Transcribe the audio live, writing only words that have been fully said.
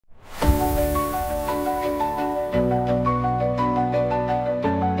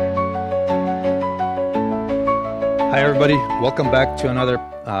everybody. Welcome back to another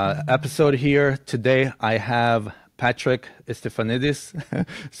episode here. Today I have Patrick Istefanidis.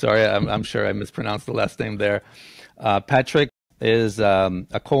 Sorry, I'm sure I mispronounced the last name there. Patrick is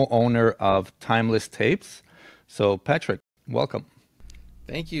a co-owner of Timeless Tapes. So Patrick, welcome.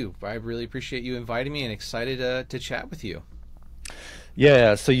 Thank you. I really appreciate you inviting me and excited to chat with you.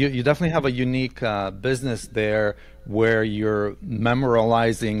 Yeah, so you definitely have a unique business there where you're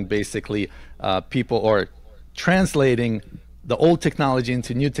memorializing basically people or translating the old technology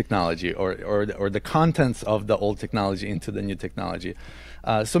into new technology or the contents of the old technology into the new technology.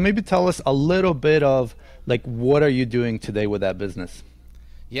 So maybe tell us a little bit of like what are you doing today with that business?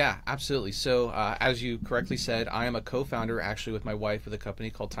 Yeah, absolutely. So as you correctly said, I am a co-founder actually with my wife with a company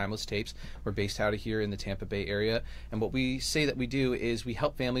called Timeless Tapes. We're based out of here in the Tampa Bay area. And what we say that we do is we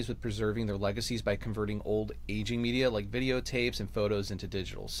help families with preserving their legacies by converting old aging media like videotapes and photos into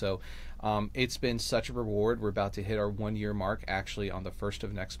digital. So it's been such a reward. We're about to hit our 1-year mark actually on the 1st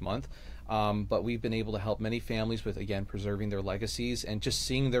of next month. But we've been able to help many families with, again, preserving their legacies, and just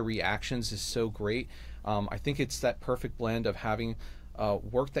seeing their reactions is so great. I think it's that perfect blend of having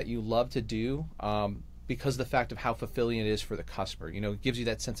work that you love to do because of the fact of how fulfilling it is for the customer. You know, it gives you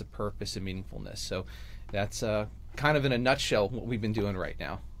that sense of purpose and meaningfulness. So that's kind of in a nutshell what we've been doing right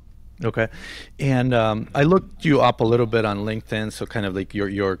now. Okay. And I looked you up a little bit on LinkedIn, so kind of like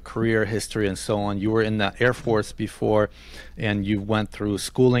your career history and so on. You were in the Air Force before, and you went through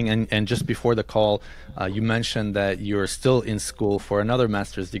schooling. And just before the call, you mentioned that you're still in school for another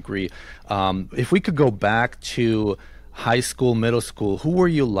master's degree. If we could go back to high school, middle school, who were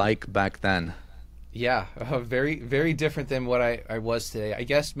you like back then? Yeah, very, very different than what I was today. I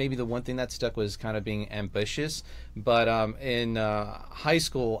guess maybe the one thing that stuck was kind of being ambitious. But in high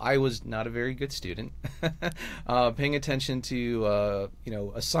school, I was not a very good student. Paying attention to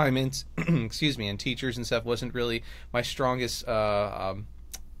assignments, excuse me, and teachers and stuff wasn't really my strongest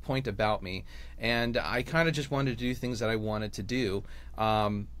point about me, and I kind of just wanted to do things that I wanted to do.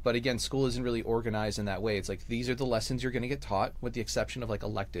 But again, school isn't really organized in that way. It's like these are the lessons you're going to get taught, with the exception of like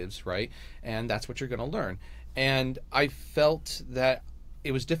electives, right? And that's what you're going to learn. And I felt that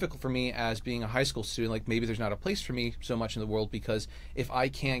it was difficult for me as being a high school student, like maybe there's not a place for me so much in the world, because if I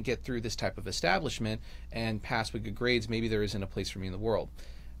can't get through this type of establishment and pass with good grades, maybe there isn't a place for me in the world.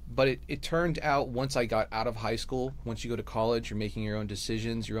 But it turned out once I got out of high school, once you go to college, you're making your own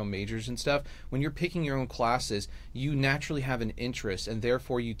decisions, your own majors and stuff. When you're picking your own classes, you naturally have an interest, and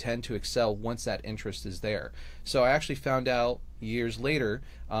therefore you tend to excel once that interest is there. So I actually found out years later,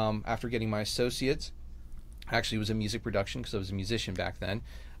 after getting my associates, actually it was in music production because I was a musician back then,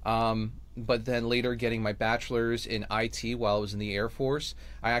 but then later getting my bachelor's in IT while I was in the Air Force.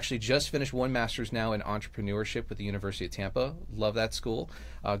 I actually just finished one master's now in entrepreneurship with the University of Tampa. Love that school.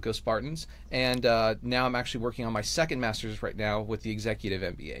 Go Spartans. And now I'm actually working on my second master's right now with the executive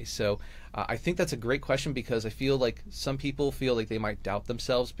MBA. So I think that's a great question, because I feel like some people feel like they might doubt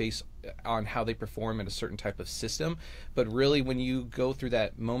themselves based on how they perform in a certain type of system. But really, when you go through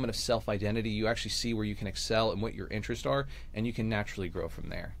that moment of self-identity, you actually see where you can excel and what your interests are, and you can naturally grow from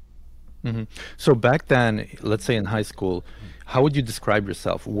there. Mm-hmm. So back then, let's say in high school, how would you describe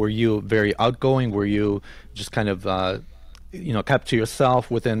yourself? Were you very outgoing? Were you just kind of, kept to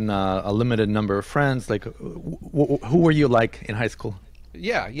yourself within a limited number of friends? Like, who were you like in high school?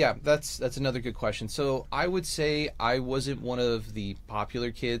 Yeah, that's another good question. So I would say I wasn't one of the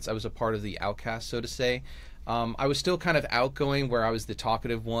popular kids. I was a part of the outcast, so to say. I was still kind of outgoing, where I was the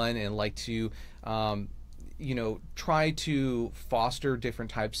talkative one and like to try to foster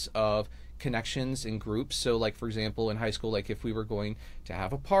different types of connections in groups. So like, for example, in high school, like if we were going to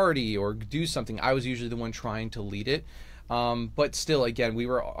have a party or do something, I was usually the one trying to lead it. But still, again, we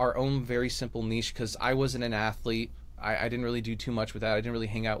were our own very simple niche, because I wasn't an athlete. I didn't really do too much with that. I didn't really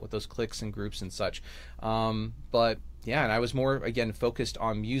hang out with those cliques and groups and such. But yeah, and I was more, again, focused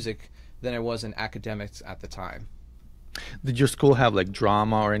on music than I was in academics at the time. Did your school have like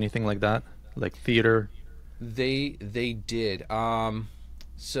drama or anything like that? Like theater? They did.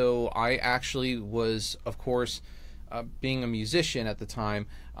 So I actually was, of course, being a musician at the time,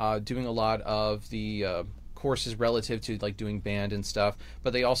 doing a lot of the courses relative to like doing band and stuff,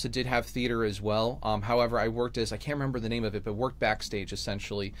 but they also did have theater as well. However, I worked as, I can't remember the name of it, but worked backstage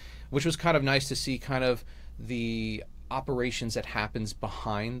essentially, which was kind of nice to see kind of the operations that happens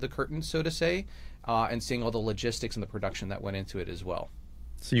behind the curtain, so to say, and seeing all the logistics and the production that went into it as well.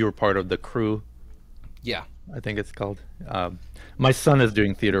 So you were part of the crew? Yeah. I think it's called. My son is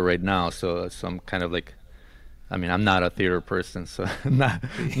doing theater right now, so I'm kind of like, I mean, I'm not a theater person, so not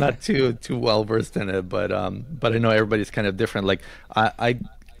too well versed in it, but I know everybody's kind of different. Like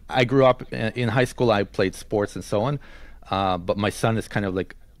I grew up in high school. I played sports and so on, But my son is kind of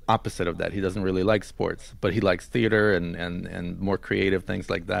like opposite of that. He doesn't really like sports, but he likes theater and more creative things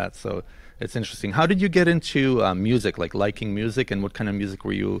like that. So it's interesting. How did you get into music, like liking music, and what kind of music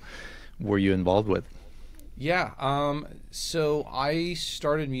were you involved with? Yeah, so I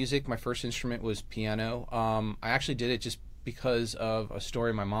started music. My first instrument was piano. I actually did it just because of a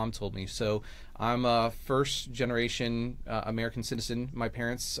story my mom told me. So I'm a first generation American citizen. My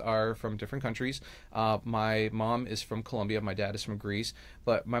parents are from different countries. My mom is from Colombia. My dad is from Greece.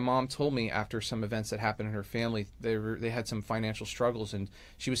 But my mom told me after some events that happened in her family, they had some financial struggles, and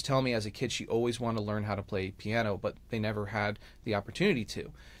she was telling me as a kid she always wanted to learn how to play piano, but they never had the opportunity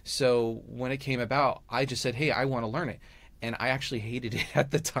to. So when it came about, I just said, "Hey, I want to learn it." And I actually hated it at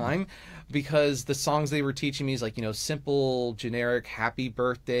the time because the songs they were teaching me is like, simple, generic, happy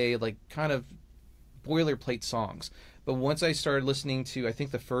birthday, like kind of boilerplate songs. But once I started listening to, I think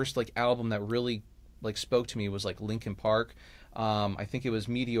the first like album that really like spoke to me was like Linkin Park. I think it was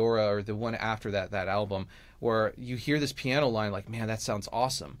Meteora or the one after that album, where you hear this piano line like, man, that sounds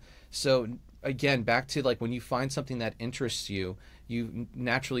awesome. So again, back to like when you find something that interests you, you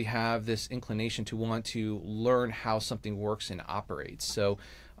naturally have this inclination to want to learn how something works and operates. So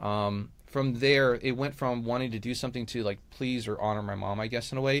from there, it went from wanting to do something to like please or honor my mom, I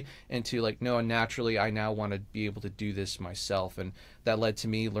guess, in a way, and to like, no, naturally, I now want to be able to do this myself. And that led to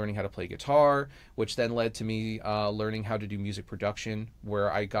me learning how to play guitar, which then led to me learning how to do music production,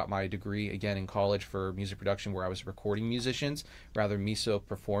 where I got my degree again in college for music production, where I was recording musicians rather than me so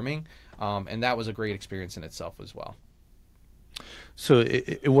performing. And that was a great experience in itself as well. So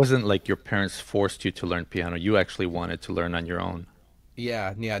it wasn't like your parents forced you to learn piano. You actually wanted to learn on your own.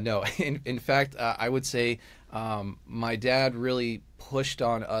 Yeah, yeah, no. In fact, I would say my dad really pushed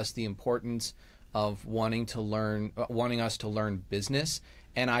on us the importance of wanting us to learn business,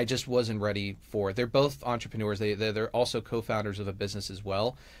 and I just wasn't ready for it. They're both entrepreneurs. They're also co-founders of a business as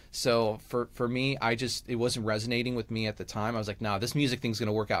well. So for me, it wasn't resonating with me at the time. I was like, nah, this music thing's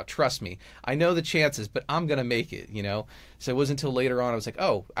gonna work out. Trust me. I know the chances, but I'm gonna make it. So it wasn't until later on I was like,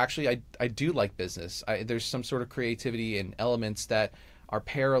 oh, actually, I do like business. There's some sort of creativity and elements that are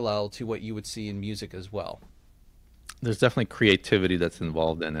parallel to what you would see in music as well. There's definitely creativity that's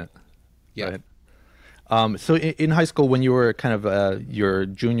involved in it, Yeah. right? So in high school, when you were kind of your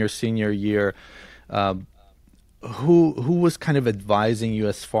junior, senior year, um, who was kind of advising you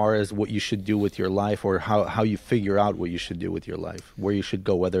as far as what you should do with your life, or how you figure out what you should do with your life, where you should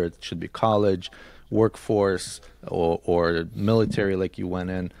go, whether it should be college, workforce, or military, like you went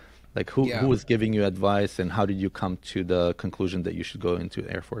in? Like who Yeah. was giving you advice, and how did you come to the conclusion that you should go into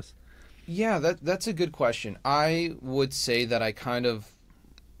Air Force? Yeah, that's a good question. I would say that I kind of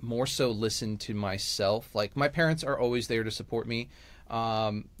more so listen to myself. Like my parents are always there to support me,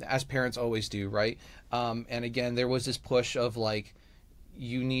 as parents always do, right? And again, there was this push of like,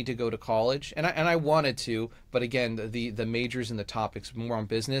 you need to go to college, and I wanted to, but again, the majors and the topics more on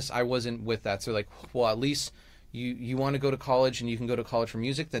business, I wasn't with that. So like, well, at least you want to go to college and you can go to college for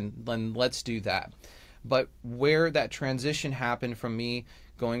music, then let's do that. But where that transition happened from me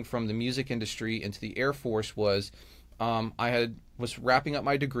going from the music industry into the Air Force was was wrapping up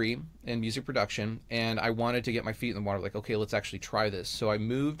my degree in music production, and I wanted to get my feet in the water. Like, okay, let's actually try this. So I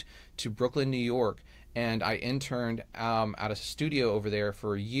moved to Brooklyn, New York, and I interned at a studio over there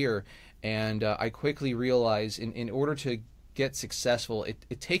for a year. And I quickly realized in order to get successful,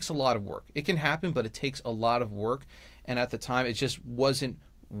 it takes a lot of work. It can happen, but it takes a lot of work. And at the time, it just wasn't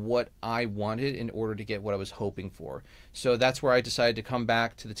what I wanted in order to get what I was hoping for. So that's where I decided to come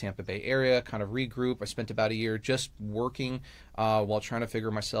back to the Tampa Bay area, kind of regroup. I spent about a year just working while trying to figure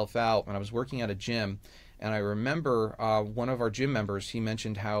myself out. And I was working at a gym, and I remember one of our gym members, he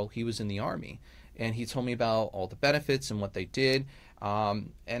mentioned how he was in the Army, and he told me about all the benefits and what they did.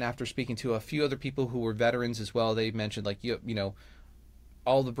 And after speaking to a few other people who were veterans as well, they mentioned like,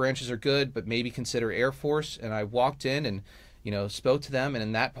 all the branches are good, but maybe consider Air Force. And I walked in and spoke to them, and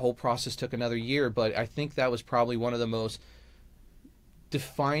then that whole process took another year. But I think that was probably one of the most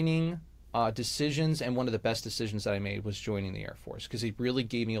defining decisions, and one of the best decisions that I made was joining the Air Force, because it really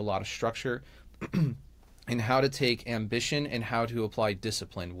gave me a lot of structure in how to take ambition and how to apply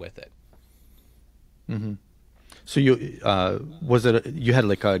discipline with it. Hmm. So you had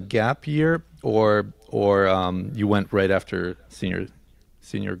like a gap year, or you went right after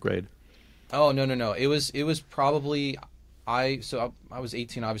senior grade? Oh, no, no, no. It was probably I was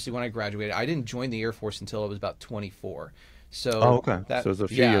 18 obviously when I graduated. I didn't join the Air Force until I was about 24. Oh, So okay. that So it was a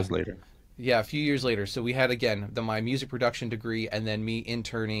few yeah, years later. yeah, a few years later. So we had again my music production degree, and then me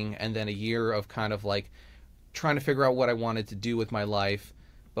interning, and then a year of kind of like trying to figure out what I wanted to do with my life.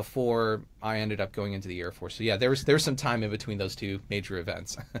 before I ended up going into the Air Force. So yeah, there was some time in between those two major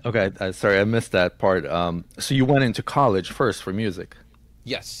events. Okay, sorry, I missed that part. So you went into college first for music.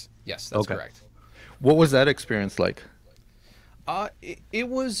 Yes, yes, that's Okay. correct. What was that experience like? It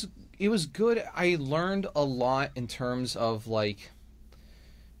was good. I learned a lot in terms of like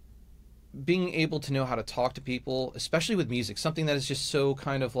being able to know how to talk to people, especially with music, something that is just so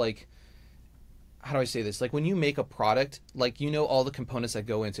kind of like, how do I say this? Like when you make a product, like you know all the components that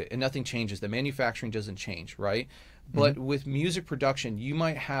go into it and nothing changes. The manufacturing doesn't change, right? Hmm. But with music production, you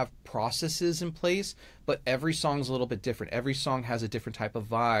might have processes in place, but every song's a little bit different. Every song has a different type of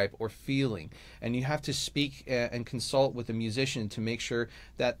vibe or feeling, and you have to speak and consult with the musician to make sure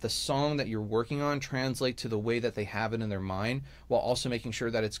that the song that you're working on translate to the way that they have it in their mind, while also making sure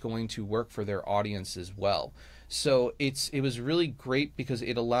that it's going to work for their audience as well. So it was really great because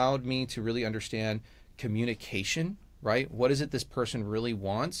it allowed me to really understand communication, right? What is it this person really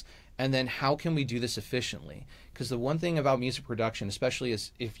wants? And then how can we do this efficiently? Because the one thing about music production, especially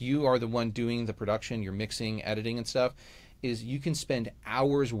is if you are the one doing the production, you're mixing, editing, and stuff, is you can spend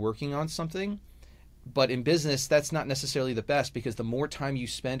hours working on something, but in business that's not necessarily the best, because the more time you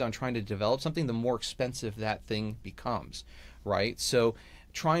spend on trying to develop something, the more expensive that thing becomes, right? So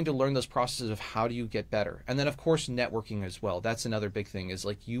trying to learn those processes of how do you get better, and then of course networking as well. That's another big thing, is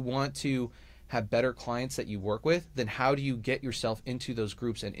like you want to have better clients that you work with, then how do you get yourself into those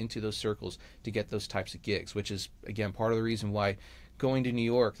groups and into those circles to get those types of gigs, which is again part of the reason why going to New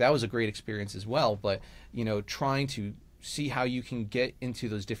York, that was a great experience as well. But trying to see how you can get into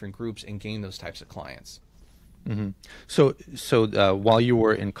those different groups and gain those types of clients. Hmm. So while you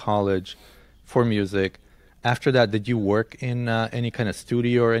were in college for music, after that, did you work in any kind of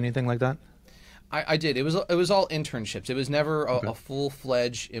studio or anything like that? I did. It was all internships. It was never Okay. a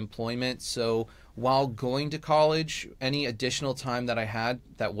full-fledged employment. So while going to college, any additional time that I had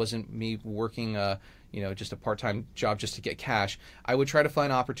that wasn't me working just a part-time job just to get cash, I would try to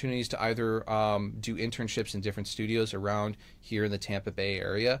find opportunities to either do internships in different studios around here in the Tampa Bay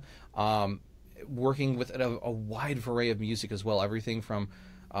area, um, working with a wide variety of music as well, everything from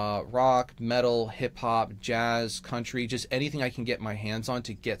rock, metal, hip hop, jazz, country, just anything I can get my hands on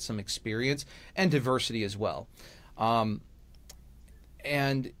to get some experience and diversity as well. Um,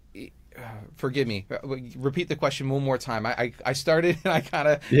 and Forgive me, repeat the question one more time. I started and I kind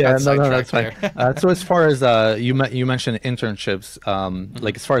of Yeah, got no, no, that's sidetracked fine. there. So as far as you mentioned internships, Mhm.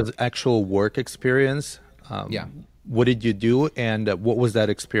 like as far as actual work experience, Yeah. what did you do, and what was that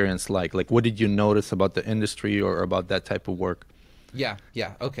experience like? Like, what did you notice about the industry or about that type of work? Yeah,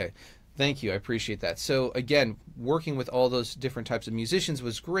 yeah, okay. Thank you. I appreciate that. So again, working with all those different types of musicians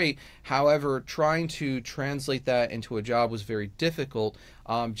was great. However, trying to translate that into a job was very difficult,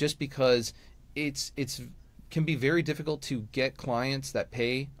 just because it's can be very difficult to get clients that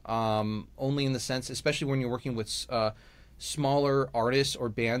pay, only in the sense, especially when you're working with smaller artists or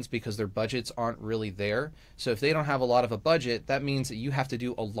bands, because their budgets aren't really there. So if they don't have a lot of a budget, that means that you have to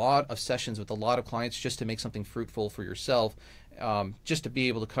do a lot of sessions with a lot of clients just to make something fruitful for yourself, just to be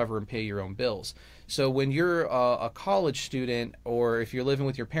able to cover and pay your own bills. So when you're a college student, or if you're living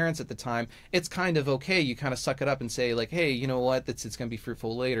with your parents at the time, it's kind of okay. You kind of suck it up and say like, hey, you know what? It's going to be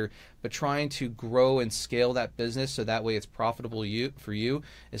fruitful later. But trying to grow and scale that business so that way it's profitable for you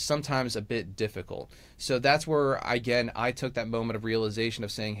is sometimes a bit difficult. So that's where, again, I took that moment of realization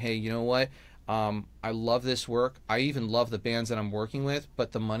of saying, hey, you know what? I love this work. I even love the bands that I'm working with,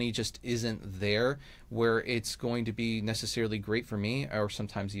 but the money just isn't there where it's going to be necessarily great for me, or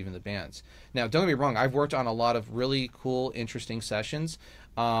sometimes even the bands. Now, don't get me wrong, I've worked on a lot of really cool, interesting sessions,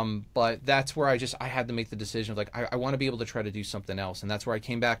 but that's where I had to make the decision of like, I want to be able to try to do something else. And that's where I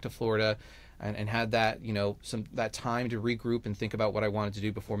came back to Florida and had that, that time to regroup and think about what I wanted to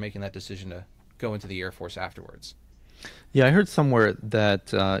do before making that decision to go into the Air Force afterwards. Yeah, I heard somewhere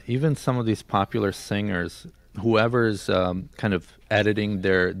that even some of these popular singers, whoever's kind of editing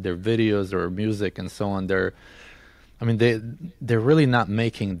their videos or music and so on, I mean, they're really not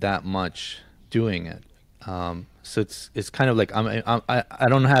making that much doing it. So it's kind of like I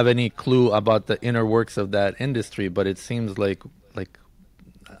don't have any clue about the inner works of that industry, but it seems like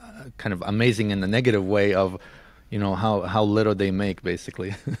kind of amazing in the negative way of, how little they make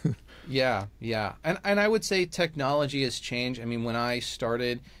basically. Yeah, yeah. And I would say technology has changed. I mean, when I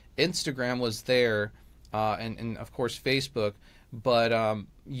started, Instagram was there, and of course Facebook, but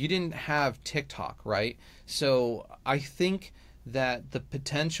you didn't have TikTok, right? So I think that the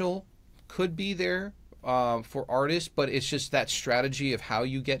potential could be there, for artists, but it's just that strategy of how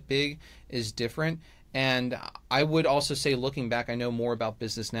you get big is different. And I would also say, looking back, I know more about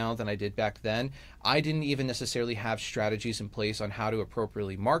business now than I did back then. I didn't even necessarily have strategies in place on how to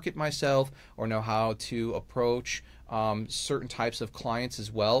appropriately market myself or know how to approach certain types of clients as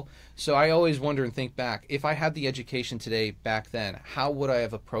well. So I always wonder and think back, if I had the education today back then, how would I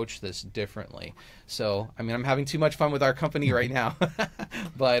have approached this differently? So, I mean, I'm having too much fun with our company right now,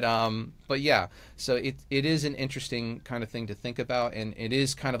 but yeah, so it is an interesting kind of thing to think about, and it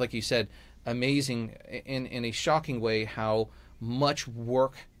is kind of like you said, amazing in a shocking way how much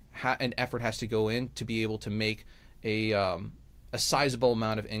work and effort has to go in to be able to make a sizable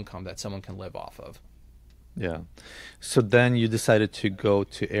amount of income that someone can live off of. Yeah. So then you decided to go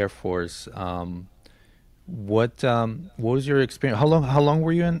to Air Force. What was your experience? How long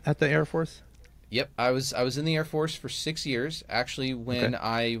were you in at the Air Force? Yep, I was in the Air Force for 6 years. Actually, Okay. when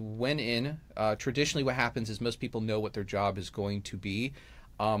I went in, traditionally what happens is most people know what their job is going to be.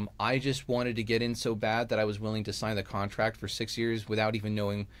 I just wanted to get in so bad that I was willing to sign the contract for 6 years without even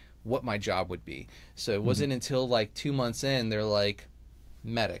knowing what my job would be. So it Hmm. wasn't until like 2 months in, they're like,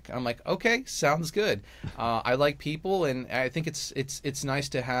 medic. I'm like, okay, sounds good. I like people, and I think it's nice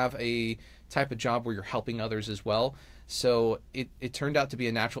to have a type of job where you're helping others as well. So it turned out to be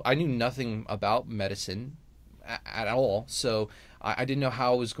a natural. I knew nothing about medicine at all, so I didn't know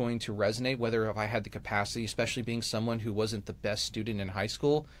how it was going to resonate. Whether if I had the capacity, especially being someone who wasn't the best student in high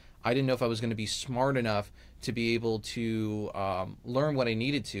school, I didn't know if I was going to be smart enough to be able to learn what I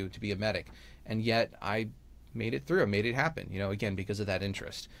needed to be a medic. And yet I made it through. I made it happen. Again because of that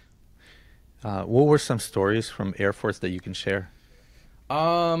interest. What were some stories from Air Force that you can share?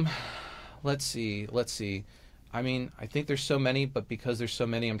 Um, let's see. I mean, I think there's so many, but because there's so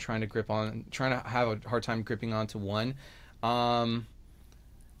many, I'm trying to have a hard time gripping onto one. Um,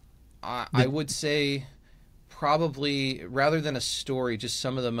 I Did would say probably rather than a story, just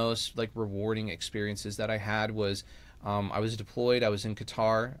some of the most like rewarding experiences that I had was I was deployed. I was in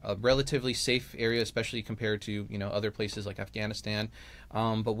Qatar, a relatively safe area, especially compared to other places like Afghanistan.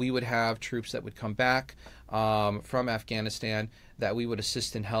 But we would have troops that would come back from Afghanistan that we would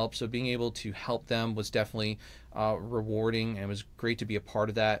assist and help. So being able to help them was definitely rewarding, and it was great to be a part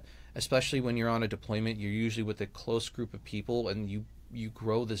of that. Especially when you're on a deployment, you're usually with a close group of people, and you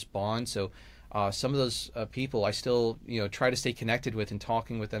grow this bond. So some of those people I still try to stay connected with and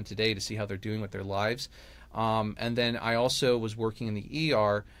talking with them today to see how they're doing with their lives. And then I also was working in the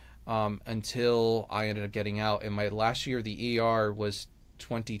ER until I ended up getting out. And my last year of the ER was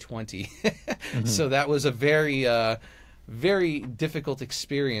 2020, Mhm. so that was a very difficult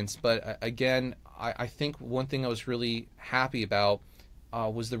experience. But again, I think one thing I was really happy about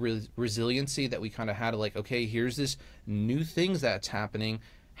was the resiliency that we kind of had. Like, okay, here's this new things that's happening.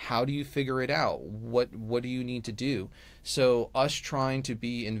 How do you figure it out? What do you need to do? So us trying to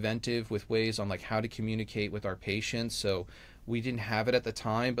be inventive with ways on like how to communicate with our patients. So we didn't have it at the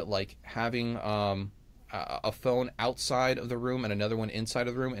time, but like having a phone outside of the room and another one inside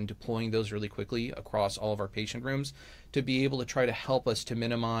of the room, and deploying those really quickly across all of our patient rooms to be able to try to help us to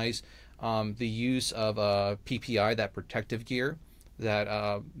minimize the use of PPI, that protective gear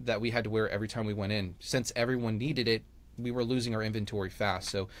that we had to wear every time we went in. Since everyone needed it, we were losing our inventory fast.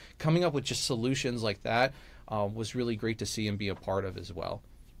 So coming up with just solutions like that was really great to see and be a part of as well.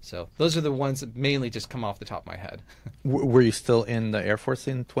 So those are the ones that mainly just come off the top of my head. Were you still in the Air Force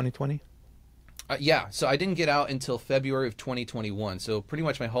in 2020? Yeah, so I didn't get out until February of 2021. So pretty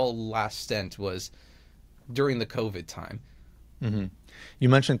much my whole last stint was during the COVID time. Hmm. You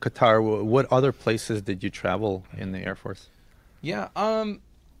mentioned Qatar. What other places did you travel in the Air Force? Yeah,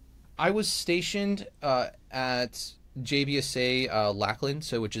 I was stationed at JBSA Lackland,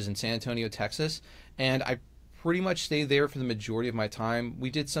 so which is in San Antonio, Texas, and I pretty much stayed there for the majority of my time. We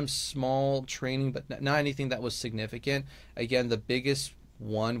did some small training, but not anything that was significant. Again, the biggest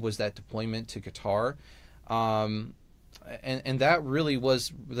one was that deployment to Qatar, um, and that really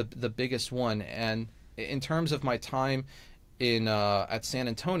was the biggest one. And in terms of my time in at San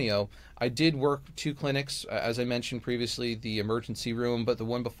Antonio, I did work two clinics, as I mentioned previously, the emergency room, but the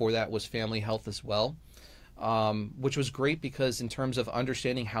one before that was family health as well, which was great because in terms of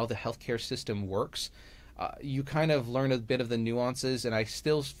understanding how the healthcare system works, you kind of learn a bit of the nuances, and I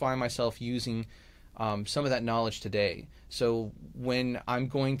still find myself using some of that knowledge today. So when I'm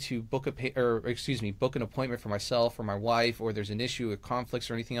going to book an appointment for myself or my wife, or there's an issue with conflicts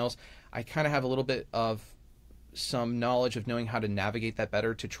or anything else, I kind of have a little bit of some knowledge of knowing how to navigate that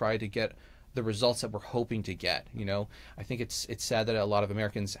better to try to get the results that we're hoping to get. I think it's sad that a lot of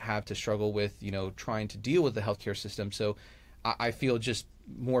Americans have to struggle with trying to deal with the healthcare system. So I feel just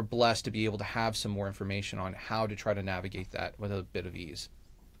more blessed to be able to have some more information on how to try to navigate that with a bit of ease.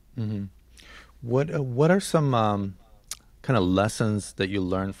 Hmm. What are some kind of lessons that you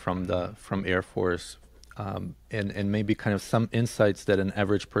learned from the from Air Force, and maybe kind of some insights that an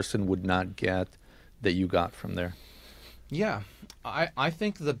average person would not get that you got from there? Yeah, I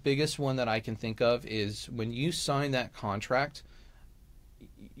think the biggest one that I can think of is when you sign that contract,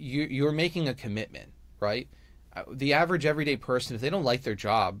 you're making a commitment, right? The average everyday person, if they don't like their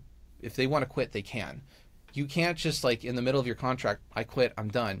job, if they want to quit, they can. You can't just like in the middle of your contract, I quit, I'm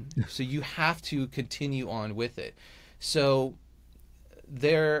done. So you have to continue on with it. So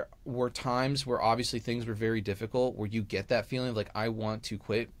there were times where obviously things were very difficult, where you get that feeling of like I want to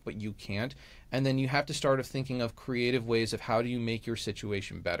quit but you can't, and then you have to start thinking of creative ways of how do you make your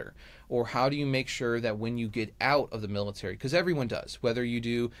situation better, or how do you make sure that when you get out of the military, because everyone does, whether you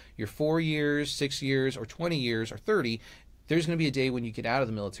do your 4 years, 6 years, or 20 years or 30, there's going to be a day when you get out of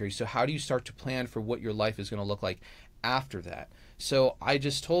the military. So how do you start to plan for what your life is going to look like after that? So I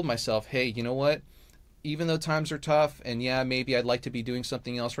just told myself, hey, you know what, even though times are tough and yeah, maybe I'd like to be doing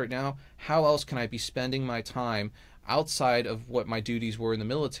something else right now, how else can I be spending my time outside of what my duties were in the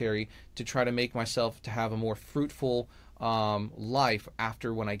military to try to make myself to have a more fruitful life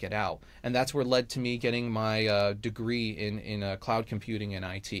after when I get out? And that's where led to me getting my degree in cloud computing and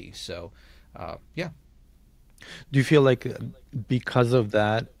IT. So, yeah. Do you feel like because of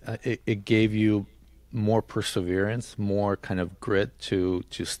that, it gave you more perseverance, more kind of grit to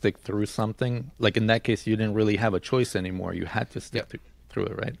stick through something? Like in that case, you didn't really have a choice anymore. You had to stick Yep. through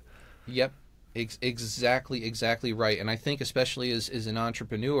it, right? Yep, exactly right. And I think especially as an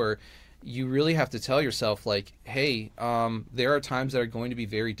entrepreneur, you really have to tell yourself like, hey, there are times that are going to be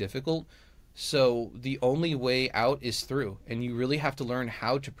very difficult. So the only way out is through, and you really have to learn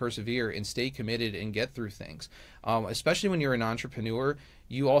how to persevere and stay committed and get through things. Especially when you're an entrepreneur,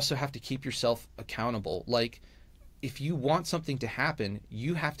 you also have to keep yourself accountable. Like if you want something to happen,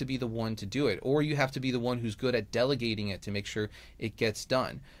 you have to be the one to do it, or you have to be the one who's good at delegating it to make sure it gets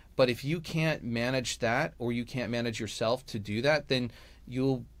done. But if you can't manage that, or you can't manage yourself to do that, then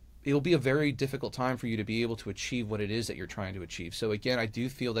you'll it'll be a very difficult time for you to be able to achieve what it is that you're trying to achieve. So again, I do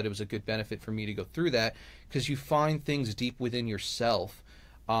feel that it was a good benefit for me to go through that, because you find things deep within yourself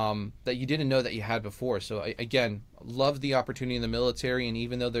that you didn't know that you had before. So again, love the opportunity in the military, and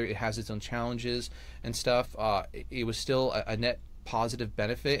even though it has its own challenges and stuff, it was still a net positive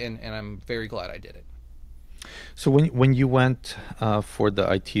benefit, and I'm very glad I did it. So when you went for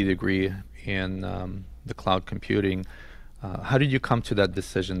the IT degree in the cloud computing, how did you come to that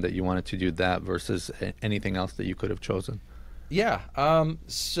decision that you wanted to do that versus anything else that you could have chosen? Yeah.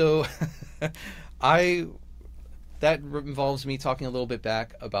 So I that involves me talking a little bit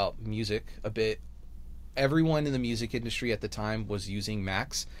back about music a bit. Everyone in the music industry at the time was using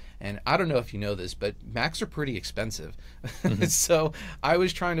Macs, and I don't know if you know this, but Macs are pretty expensive. Hmm. So I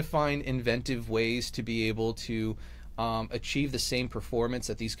was trying to find inventive ways to be able to achieve the same performance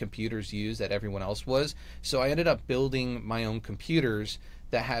that these computers use that everyone else was. So I ended up building my own computers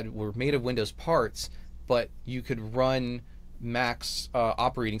that were made of Windows parts, but you could run Mac's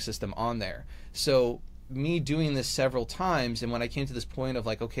operating system on there. So me doing this several times, and when I came to this point of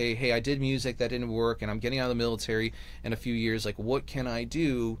like, okay, hey, I did music that didn't work, and I'm getting out of the military in a few years, like what can I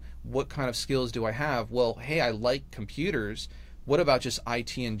do? What kind of skills do I have? Well, hey, I like computers. What about just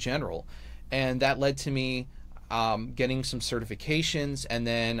IT in general? And that led to me getting some certifications, and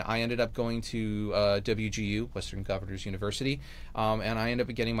then I ended up going to WGU, Western Governors University, and I ended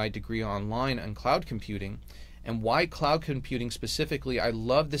up getting my degree online in cloud computing. And why cloud computing specifically? I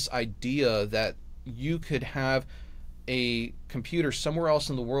love this idea that you could have a computer somewhere else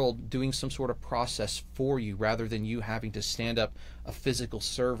in the world doing some sort of process for you, rather than you having to stand up a physical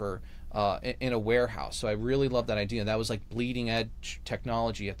server in a warehouse. So I really love that idea. That was like bleeding edge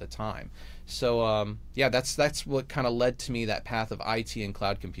technology at the time. So yeah, that's what kind of led to me that path of IT and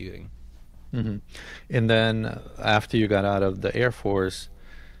cloud computing. Hmm. And then after you got out of the Air Force,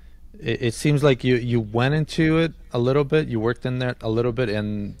 it seems like you went into it a little bit, you worked in there a little bit,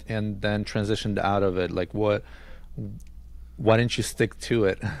 and then transitioned out of it. Like why didn't you stick to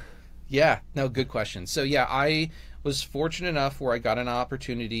it? Yeah, no, good question. So yeah, I was fortunate enough where I got an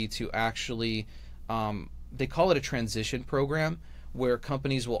opportunity to actually, they call it a transition program, where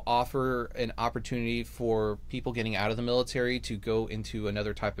companies will offer an opportunity for people getting out of the military to go into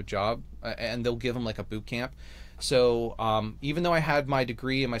another type of job, and they'll give them like a boot camp. So even though I had my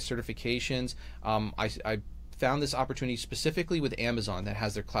degree and my certifications, I found this opportunity specifically with Amazon, that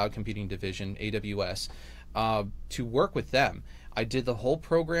has their cloud computing division, AWS, to work with them. I did the whole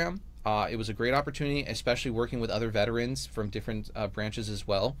program. It was a great opportunity, especially working with other veterans from different branches as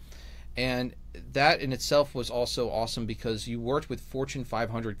well. And that in itself was also awesome because you worked with Fortune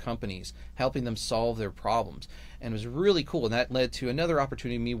 500 companies, helping them solve their problems. And it was really cool. And that led to another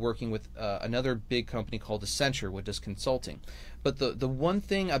opportunity, me working with another big company called Accenture, which does consulting. But the one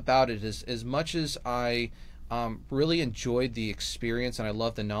thing about it is, as much as I really enjoyed the experience and I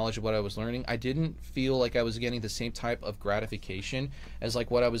loved the knowledge of what I was learning, I didn't feel like I was getting the same type of gratification as like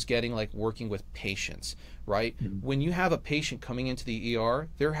what I was getting like working with patients, right? When you have a patient coming into the ER,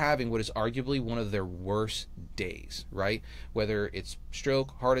 they're having what is arguably one of their worst days, right? Whether it's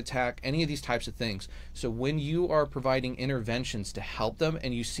stroke, heart attack, any of these types of things. So when you are providing interventions to help them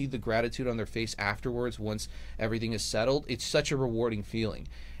and you see the gratitude on their face afterwards once everything is settled, it's such a rewarding feeling.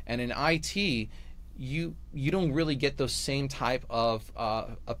 And in IT, you don't really get those same type of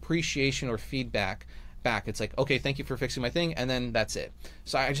appreciation or feedback back. It's like, okay, thank you for fixing my thing, and then that's it.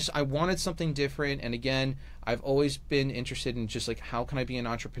 So I wanted something different. And again, I've always been interested in just like, how can I be an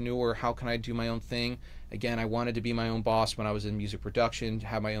entrepreneur? How can I do my own thing? Again, I wanted to be my own boss when I was in music production,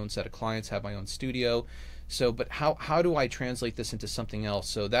 have my own set of clients, have my own studio. So, but how do I translate this into something else?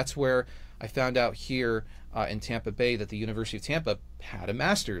 So that's where I found out here in Tampa Bay that the University of Tampa had a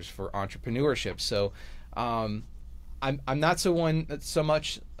master's for entrepreneurship. So I'm not so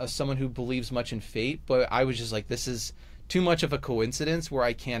much someone who believes much in fate, but I was just like, this is too much of a coincidence where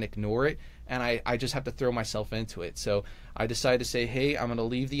I can't ignore it, and I just have to throw myself into it. So I decided to say, hey, I'm going to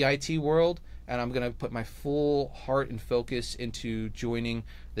leave the IT world, and I'm going to put my full heart and focus into joining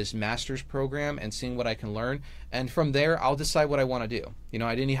this master's program and seeing what I can learn. And from there, I'll decide what I want to do. You know,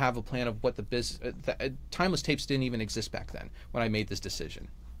 I didn't have a plan of what the business... Timeless Tapes didn't even exist back then when I made this decision.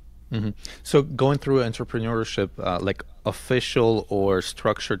 Mm-hmm. So going through entrepreneurship, like official or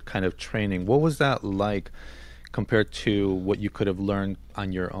structured kind of training, what was that like compared to what you could have learned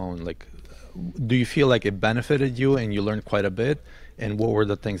on your own? Like, do you feel like it benefited you and you learned quite a bit? And what were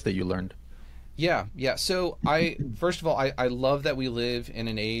the things that you learned? Yeah. So first of all, I love that we live in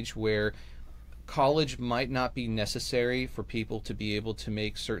an age where college might not be necessary for people to be able to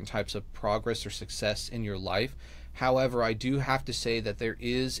make certain types of progress or success in your life. However, I do have to say that there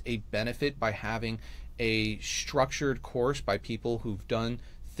is a benefit by having a structured course by people who've done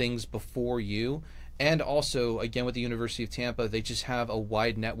things before you. And also, again, with the University of Tampa, they just have a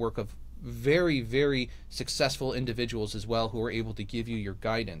wide network of very, very successful individuals as well who are able to give you your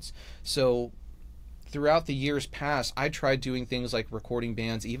guidance. So throughout the years past, I tried doing things like recording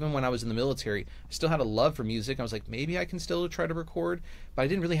bands. Even when I was in the military, I still had a love for music. I was like, maybe I can still try to record, but I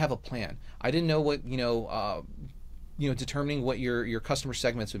didn't really have a plan. I didn't know what, determining what your customer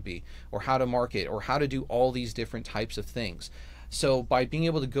segments would be, or how to market, or how to do all these different types of things. So by being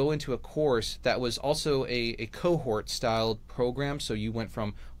able to go into a course that was also a cohort styled program, so you went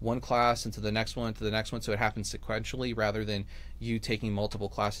from one class into the next one to the next one, so it happened sequentially rather than you taking multiple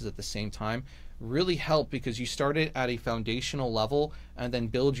classes at the same time, really helped because you started at a foundational level and then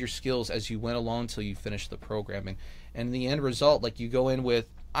build your skills as you went along until you finished the programming. And the end result, like, you go in with,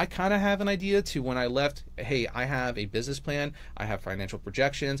 I kind of have an idea, to when I left, hey, I have a business plan, I have financial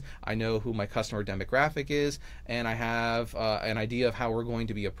projections, I know who my customer demographic is, and I have an idea of how we're going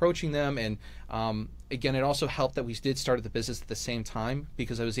to be approaching them. And again, it also helped that we did start the business at the same time,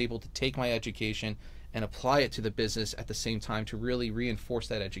 because I was able to take my education and apply it to the business at the same time to really reinforce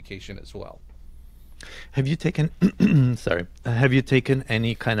that education as well. Have you taken, have you taken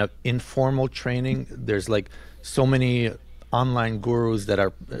any kind of informal training? There's like so many online gurus that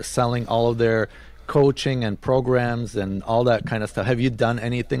are selling all of their coaching and programs and all that kind of stuff. Have you done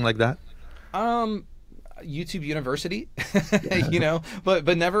anything like that? YouTube University,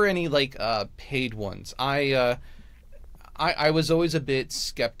 but never any like paid ones. I was always a bit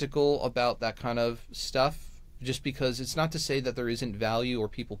skeptical about that kind of stuff, just because it's not to say that there isn't value or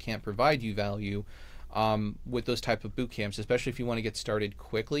people can't provide you value with those type of boot camps, especially if you want to get started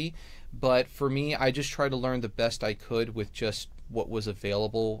quickly. But for me, I just tried to learn the best I could with just what was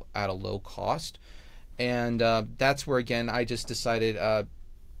available at a low cost. And that's where, again, I just decided,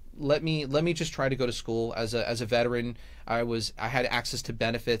 let me just try to go to school. As a veteran, I had access to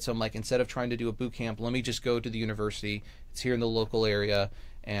benefits. So I'm like, instead of trying to do a boot camp, let me just go to the university. It's here in the local area.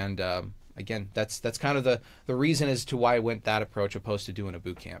 And again, that's kind of the reason as to why I went that approach opposed to doing a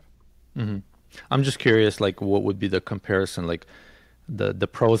boot camp. Mm-hmm. I'm just curious, like, what would be the comparison, like the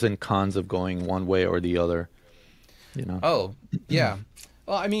pros and cons of going one way or the other, Oh, yeah.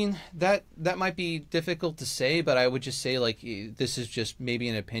 Well, I mean, that might be difficult to say, but I would just say, like, this is just maybe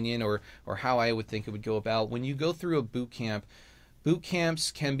an opinion or how I would think it would go about. When you go through a boot camp, boot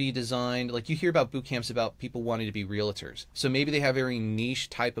camps can be designed, like you hear about boot camps about people wanting to be realtors. So maybe they have very niche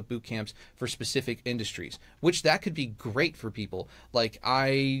type of boot camps for specific industries, which that could be great for people. Like,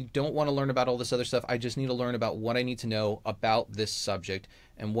 I don't want to learn about all this other stuff. I just need to learn about what I need to know about this subject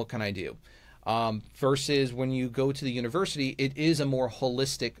and what can I do. Versus when you go to the university, it is a more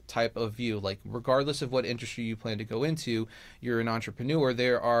holistic type of view. Like, regardless of what industry you plan to go into, you're an entrepreneur,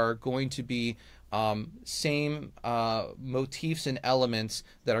 there are going to be same motifs and elements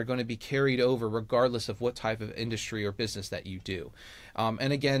that are going to be carried over regardless of what type of industry or business that you do.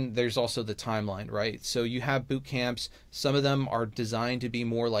 And again, there's also the timeline, right? So you have boot camps. Some of them are designed to be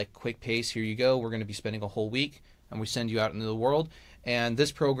more like quick pace. Here you go. We're going to be spending a whole week and we send you out into the world. And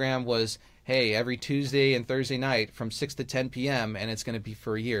this program was, hey, every Tuesday and Thursday night from 6 to 10 p.m. and it's going to be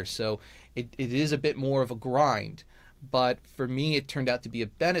for a year. So it is a bit more of a grind. But for me, it turned out to be a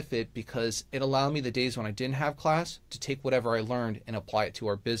benefit because it allowed me the days when I didn't have class to take whatever I learned and apply it to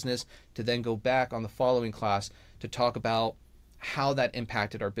our business, to then go back on the following class to talk about how that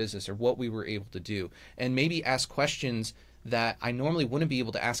impacted our business or what we were able to do. And maybe ask questions that I normally wouldn't be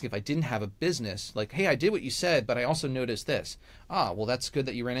able to ask if I didn't have a business. Like, hey, I did what you said, but I also noticed this. Ah, well, that's good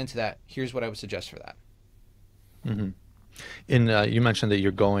that you ran into that. Here's what I would suggest for that. Mm-hmm. And you mentioned that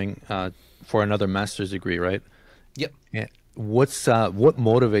you're going for another master's degree, right? Yep. Yeah. What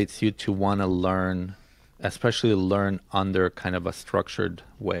motivates you to want to learn, especially learn under kind of a structured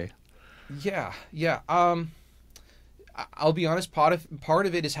way? Yeah. I'll be honest. Part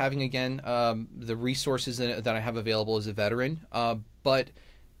of it is having, again, the resources that I have available as a veteran. But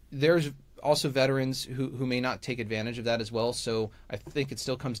there's also veterans who may not take advantage of that as well. So I think it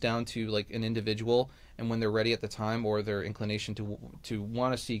still comes down to like an individual and when they're ready at the time or their inclination to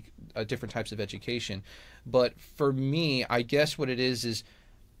want to seek different types of education. But for me, I guess what it is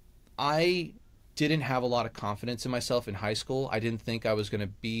I didn't have a lot of confidence in myself in high school. I didn't think I was going to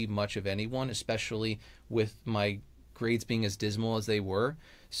be much of anyone, especially with my grades being as dismal as they were.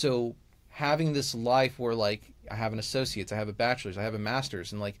 So having this life where like I have an associate's, I have a bachelor's, I have a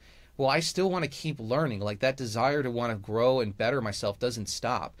master's, and like, well, I still want to keep learning. Like that desire to want to grow and better myself doesn't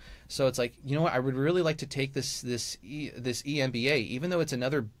stop. So it's like, you know what, I would really like to take this EMBA, even though it's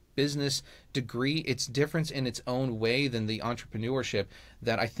another business degree. It's different in its own way than the entrepreneurship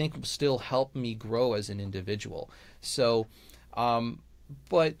that I think will still help me grow as an individual. So,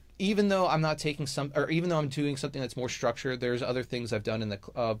 but even though I'm not taking even though I'm doing something that's more structured, there's other things I've done in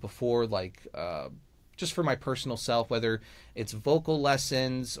the before, like just for my personal self, whether it's vocal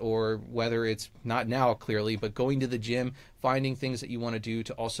lessons or whether it's not now clearly, but going to the gym, finding things that you want to do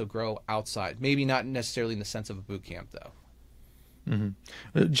to also grow outside. Maybe not necessarily in the sense of a boot camp though.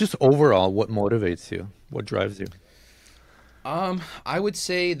 Mm-hmm. Just overall, what motivates you? What drives you? I would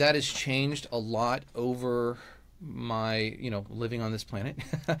say that has changed a lot over my, living on this planet.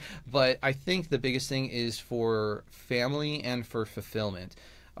 But I think the biggest thing is for family and for fulfillment.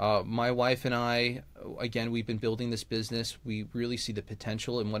 My wife and I, again, we've been building this business. We really see the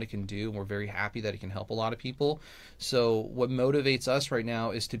potential in what it can do, and we're very happy that it can help a lot of people. So what motivates us right now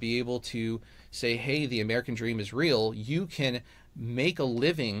is to be able to say, hey, the American dream is real. You can make a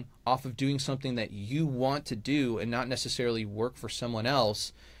living off of doing something that you want to do and not necessarily work for someone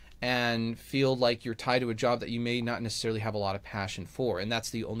else and feel like you're tied to a job that you may not necessarily have a lot of passion for. And that's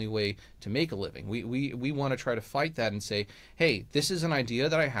the only way to make a living. We want to try to fight that and say, hey, this is an idea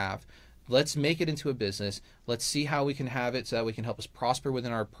that I have. Let's make it into a business. Let's see how we can have it so that we can help us prosper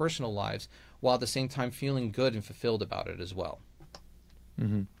within our personal lives while at the same time feeling good and fulfilled about it as well.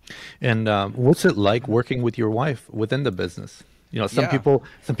 Mm-hmm. And what's it like working with your wife within the business? Some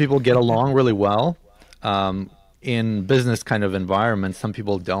people get along really well. In business kind of environments, some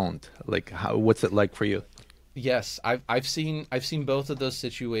people don't. Like, what's it like for you? Yes, I've seen both of those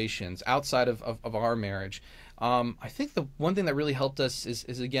situations outside of our marriage. I think the one thing that really helped us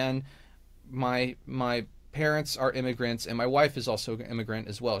is again, my parents are immigrants and my wife is also an immigrant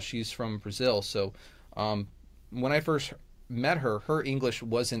as well. She's from Brazil. So when I first met her, her English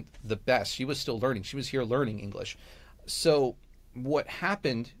wasn't the best. She was still learning. She was here learning English. So what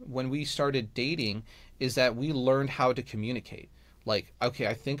happened when we started dating is that we learned how to communicate. Like, okay,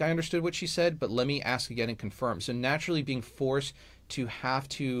 I think I understood what she said, but let me ask again and confirm. So naturally being forced to have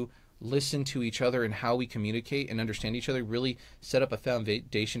to listen to each other and how we communicate and understand each other really set up a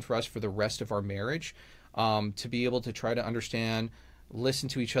foundation for us for the rest of our marriage, to be able to try to understand, listen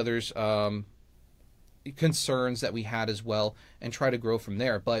to each other's concerns that we had as well and try to grow from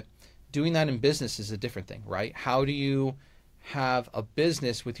there. But doing that in business is a different thing, right? How do you have a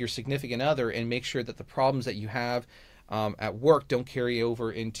business with your significant other and make sure that the problems that you have at work don't carry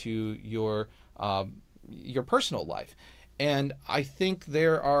over into your personal life? And I think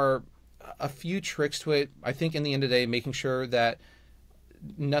there are a few tricks to it. I think in the end of the day, making sure that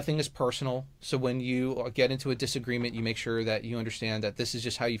nothing is personal. So when you get into a disagreement, you make sure that you understand that this is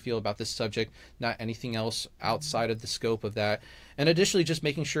just how you feel about this subject, not anything else outside of the scope of that. And additionally, just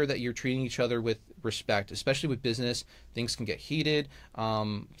making sure that you're treating each other with respect, especially with business. Things can get heated.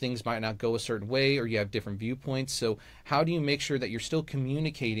 Things might not go a certain way, or you have different viewpoints. So how do you make sure that you're still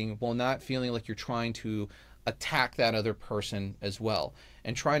communicating while not feeling like you're trying to attack that other person as well,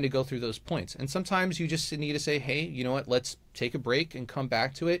 and trying to go through those points? And sometimes you just need to say, hey, you know what, let's take a break and come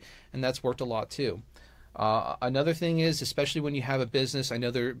back to it. And that's worked a lot too. Another thing is, especially when you have a business, I know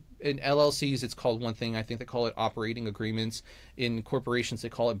there in LLCs it's called one thing, I think they call it operating agreements. In corporations they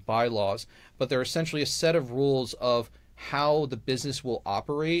call it bylaws, but they're essentially a set of rules of how the business will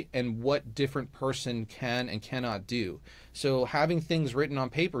operate and what different person can and cannot do. So having things written on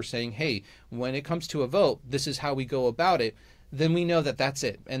paper saying, hey, when it comes to a vote, this is how we go about it, then we know that that's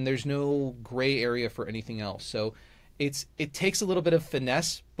it, and there's no gray area for anything else. So it takes a little bit of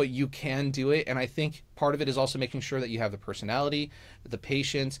finesse, but you can do it. And I think part of it is also making sure that you have the personality, the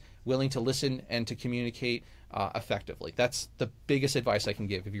patience, willing to listen and to communicate effectively. That's the biggest advice I can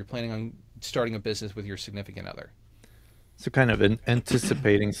give if you're planning on starting a business with your significant other. So kind of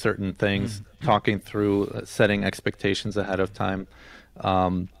anticipating certain things, talking through, setting expectations ahead of time.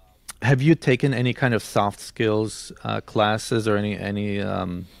 Have you taken any kind of soft skills classes or any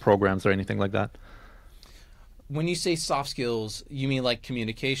programs or anything like that? When you say soft skills, you mean like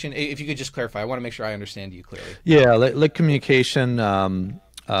communication? If you could just clarify, I want to make sure I understand you clearly. Yeah, like communication,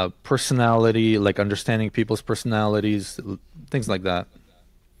 personality, like understanding people's personalities, things like that.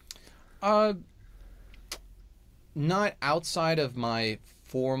 Not outside of my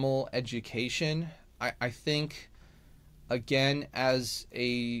formal education. I think, again, as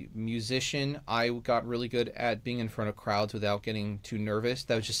a musician, I got really good at being in front of crowds without getting too nervous.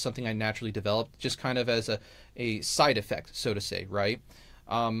 That was just something I naturally developed, just kind of as a side effect, so to say, right?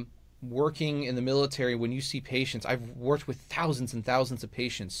 Working in the military, when you see patients, I've worked with thousands and thousands of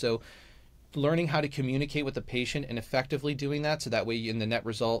patients. So learning how to communicate with the patient and effectively doing that, so that way in the net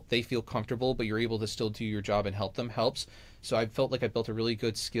result they feel comfortable but you're able to still do your job and help them, helps. So I felt like I built a really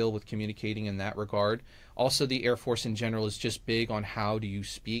good skill with communicating in that regard. Also, the Air Force in general is just big on how do you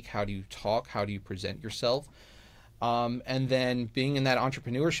speak, how do you talk, how do you present yourself. And then being in that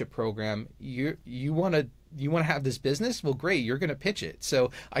entrepreneurship program, you want to have this business? Well, great, you're going to pitch it. So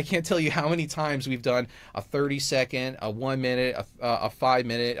I can't tell you how many times we've done a 30-second, a 1 minute, a 5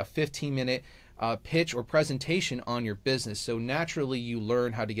 minute, a 15-minute pitch or presentation on your business. So naturally you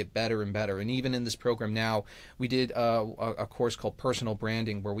learn how to get better and better. And even in this program now, we did a course called personal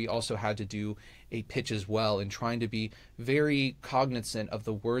branding, where we also had to do a pitch as well, and trying to be very cognizant of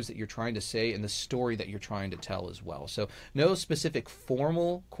the words that you're trying to say and the story that you're trying to tell as well. So no specific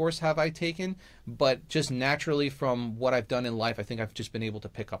formal course have I taken, but just naturally from what I've done in life, I think I've just been able to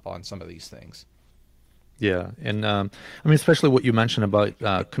pick up on some of these things. Yeah, and I mean, especially what you mentioned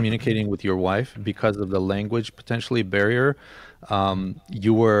about communicating with your wife because of the language potentially barrier.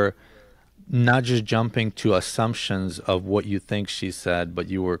 You were not just jumping to assumptions of what you think she said, but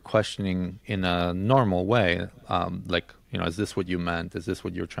you were questioning in a normal way, like, you know, is this what you meant? Is this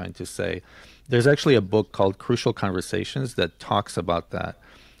what you're trying to say? There's actually a book called Crucial Conversations that talks about that,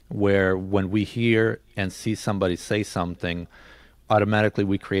 where when we hear and see somebody say something, automatically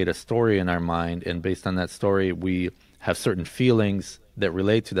we create a story in our mind, and based on that story we have certain feelings that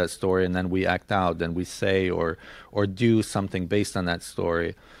relate to that story, and then we act out and we say or do something based on that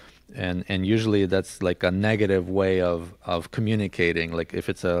story. And usually that's like a negative way of communicating. Like if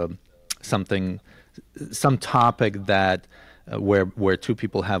it's some topic that where two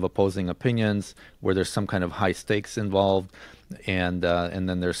people have opposing opinions, where there's some kind of high stakes involved, and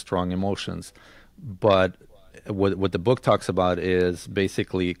then there's strong emotions. But what the book talks about is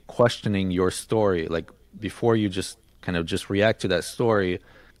basically questioning your story. Like before you just kind of just react to that story,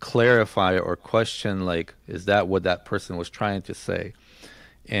 clarify or question, like, is that what that person was trying to say?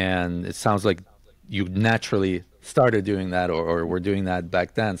 And it sounds like you naturally started doing that, or were doing that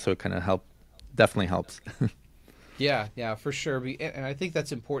back then. So it kind of definitely helps. Yeah, for sure. And I think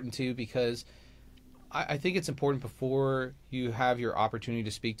that's important too, because I think it's important before you have your opportunity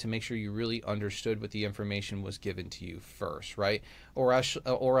to speak to make sure you really understood what the information was given to you first, right? Or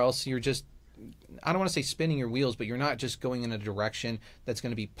else you're just, I don't want to say spinning your wheels, but you're not just going in a direction that's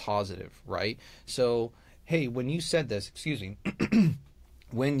going to be positive, right? So, hey, when you said this, excuse me,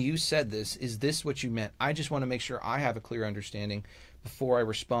 when you said this, is this what you meant? I just want to make sure I have a clear understanding before I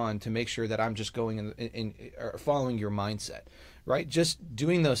respond, to make sure that I'm just going in or following your mindset, right? Just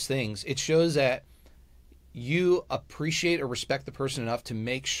doing those things, it shows that you appreciate or respect the person enough to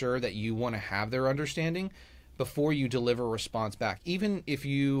make sure that you want to have their understanding before you deliver a response back. Even if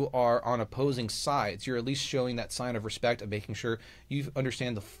you are on opposing sides, you're at least showing that sign of respect of making sure you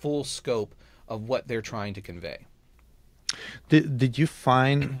understand the full scope of what they're trying to convey. Did you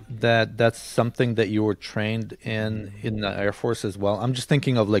find that that's something that you were trained in the Air Force as well? I'm just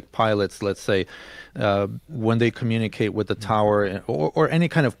thinking of like pilots, let's say, when they communicate with the tower, or any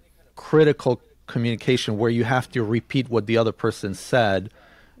kind of critical communication where you have to repeat what the other person said,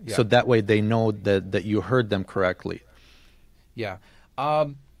 Yeah. so that way they know that you heard them correctly. Yeah.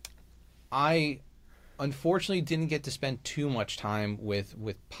 I unfortunately didn't get to spend too much time with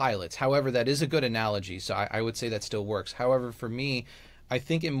pilots. However, that is a good analogy, so I would say that still works. However, for me, I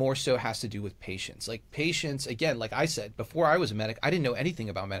think it more so has to do with patients. Like patients, again, like I said, before I was a medic, I didn't know anything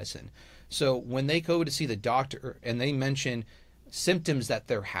about medicine. So when they go to see the doctor and they mention symptoms that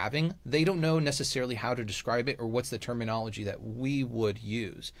they're having, they don't know necessarily how to describe it or what's the terminology that we would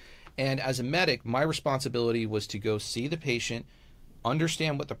use. And as a medic, my responsibility was to go see the patient,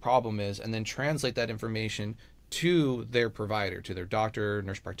 understand what the problem is, and then translate that information to their provider, to their doctor,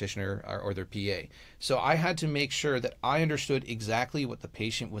 nurse practitioner, or their PA. So I had to make sure that I understood exactly what the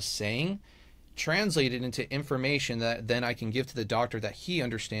patient was saying, translate it into information that then I can give to the doctor that he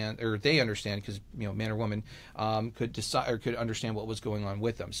understand, or they understand, because man or woman could decide or could understand what was going on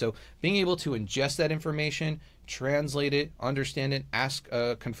with them. So being able to ingest that information, translate it, understand it, ask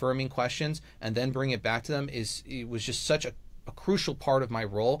confirming questions, and then bring it back to them it was just such a crucial part of my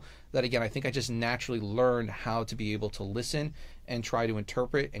role that, again, I think I just naturally learned how to be able to listen and try to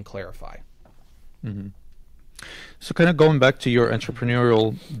interpret and clarify. Mm-hmm. So kind of going back to your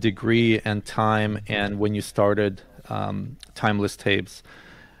entrepreneurial degree and time, and when you started Timeless Tapes,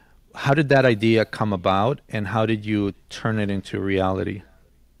 how did that idea come about, and how did you turn it into reality?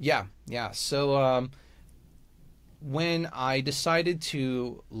 Yeah. So when I decided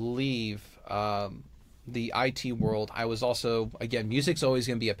to leave the IT world, I was also, again, music's always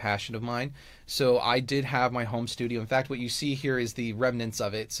going to be a passion of mine. So I did have my home studio. In fact, what you see here is the remnants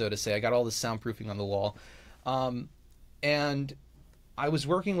of it, so to say. I got all the soundproofing on the wall. And I was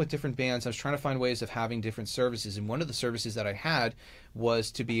working with different bands. I was trying to find ways of having different services. And one of the services that I had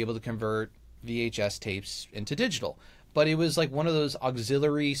was to be able to convert VHS tapes into digital. But it was like one of those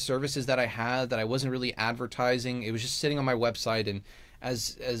auxiliary services that I had that I wasn't really advertising. It was just sitting on my website, and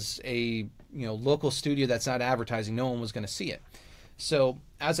as a local studio that's not advertising, no one was going to see it. So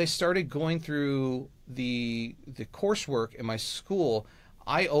as I started going through the coursework in my school,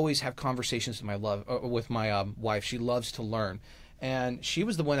 I always have conversations with my wife. She loves to learn, and she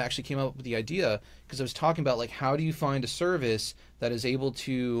was the one that actually came up with the idea, because I was talking about, like, how do you find a service that is able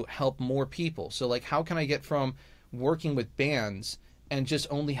to help more people? So, like, how can I get from working with bands and just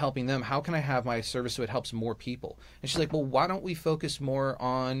only helping them, how can I have my service so it helps more people? And she's like, well, why don't we focus more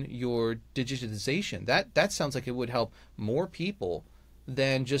on your digitization? That sounds like it would help more people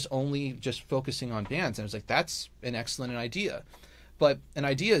than just focusing on bands. And I was like, that's an excellent idea. But an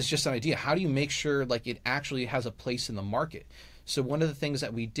idea is just an idea. How do you make sure, like, it actually has a place in the market? So one of the things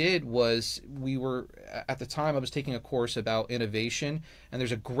that we did was, at the time I was taking a course about innovation, and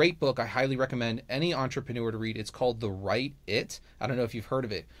there's a great book I highly recommend any entrepreneur to read. It's called The Right It. I don't know if you've heard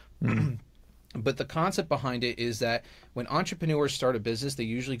of it. Mm-hmm. But the concept behind it is that when entrepreneurs start a business, they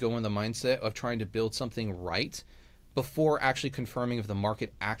usually go in the mindset of trying to build something right before actually confirming if the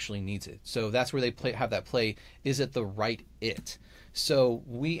market actually needs it. So that's where they have that play. Is it the right it? So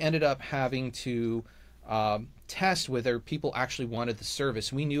we ended up having to test whether people actually wanted the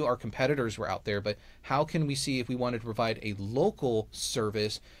service. We knew our competitors were out there, but how can we see if we wanted to provide a local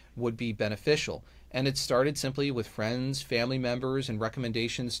service would be beneficial? And it started simply with friends, family members, and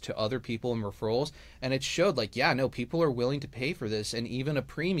recommendations to other people and referrals. And it showed, like, yeah, no, people are willing to pay for this, and even a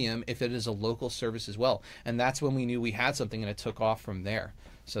premium if it is a local service as well. And that's when we knew we had something, and it took off from there.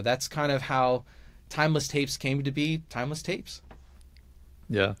 So that's kind of how Timeless Tapes came to be Timeless Tapes.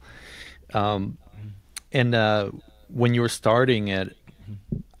 Yeah. And when you were starting it,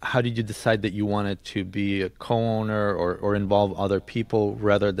 how did you decide that you wanted to be a co-owner or involve other people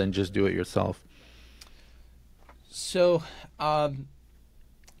rather than just do it yourself? So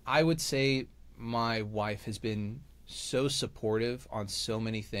I would say my wife has been so supportive on so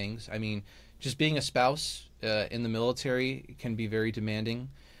many things. I mean, just being a spouse in the military can be very demanding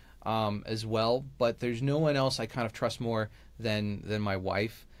as well, but there's no one else I kind of trust more than my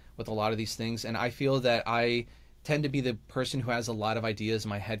wife with a lot of these things. And I feel that I tend to be the person who has a lot of ideas.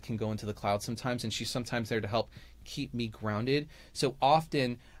 My head can go into the cloud sometimes, and she's sometimes there to help keep me grounded. So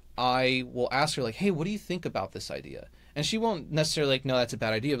often I will ask her, like, hey, what do you think about this idea? And she won't necessarily, like, no, that's a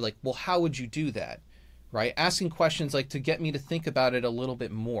bad idea, but like, well, how would you do that? right? Asking questions like to get me to think about it a little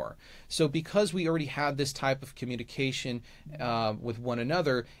bit more. So because we already had this type of communication with one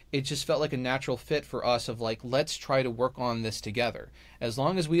another, it just felt like a natural fit for us of like, let's try to work on this together. As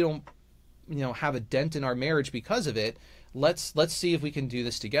long as we don't, have a dent in our marriage because of it, let's see if we can do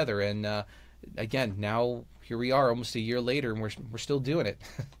this together. And again, now here we are almost a year later and we're still doing it.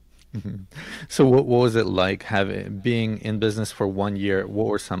 Mhm. So what was it like being in business for 1 year? What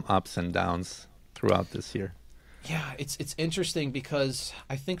were some ups and downs throughout this year? Yeah, it's interesting because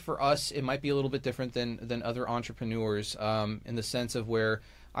I think for us it might be a little bit different than other entrepreneurs in the sense of where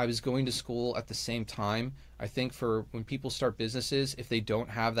I was going to school at the same time. I think for when people start businesses, if they don't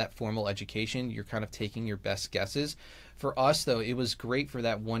have that formal education, you're kind of taking your best guesses. For us, though, it was great for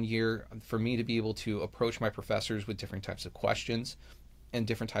that 1 year for me to be able to approach my professors with different types of questions and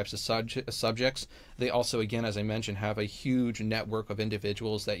different types of subjects. They also, again, as I mentioned, have a huge network of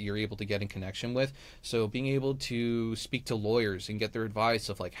individuals that you're able to get in connection with. So being able to speak to lawyers and get their advice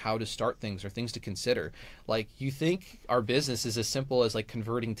of like how to start things or things to consider. Like you think our business is as simple as like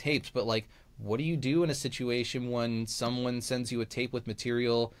converting tapes, but like what do you do in a situation when someone sends you a tape with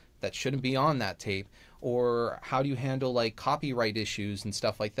material that shouldn't be on that tape? Or how do you handle like copyright issues and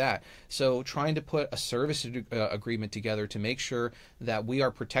stuff like that? So trying to put a service agreement together to make sure that we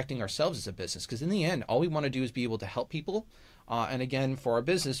are protecting ourselves as a business, because in the end all we want to do is be able to help people, and again for our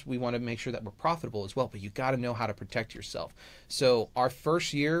business we want to make sure that we're profitable as well, but you got to know how to protect yourself. So our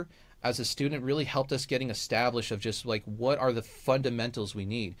first year as a student really helped us getting established of just like what are the fundamentals we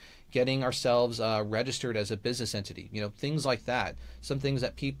need, getting ourselves registered as a business entity, things like that, some things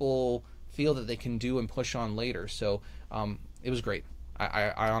that people feel that they can do and push on later. So it was great.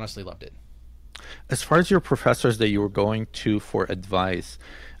 I honestly loved it. As far as your professors that you were going to for advice,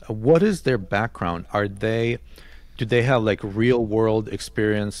 what is their background? Do they have like real world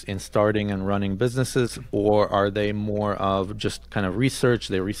experience in starting and running businesses, or are they more of just kind of research?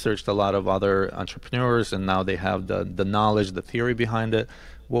 They researched a lot of other entrepreneurs and now they have the knowledge, the theory behind it.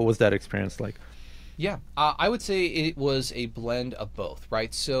 What was that experience like? Yeah, I would say it was a blend of both,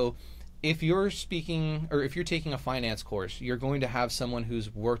 right? So if you're speaking or if you're taking a finance course, you're going to have someone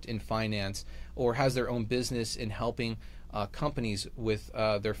who's worked in finance or has their own business in helping companies with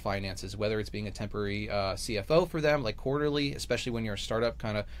their finances, whether it's being a temporary CFO for them, like quarterly, especially when you're a startup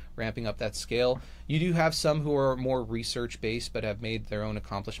kind of ramping up that scale. You do have some who are more research based but have made their own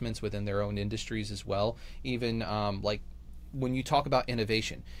accomplishments within their own industries as well. Even like when you talk about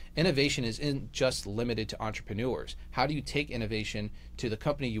innovation, innovation isn't just limited to entrepreneurs. How do you take innovation to the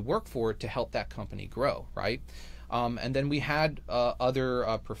company you work for to help that company grow, right? And then we had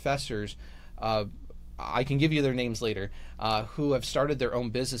other professors, I can give you their names later, who have started their own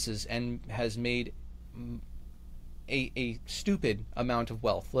businesses and has made a stupid amount of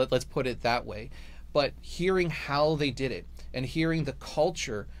wealth. Let's put it that way. But hearing how they did it and hearing the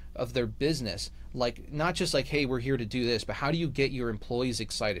culture of their business, like not just like, hey, we're here to do this, but how do you get your employees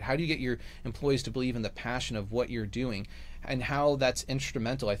excited? How do you get your employees to believe in the passion of what you're doing and how that's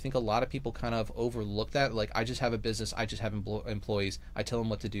instrumental? I think a lot of people kind of overlook that. Like, I just have a business, I just have employees, I tell them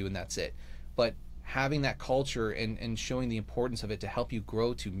what to do and that's it. But having that culture and showing the importance of it to help you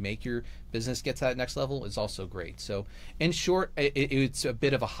grow, to make your business get to that next level is also great. So in short, it's a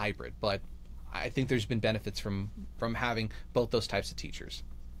bit of a hybrid, but I think there's been benefits from having both those types of teachers.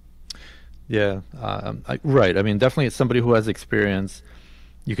 Yeah, right. I mean, definitely it's somebody who has experience.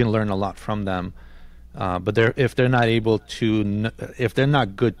 You can learn a lot from them. But if they're not able to, if they're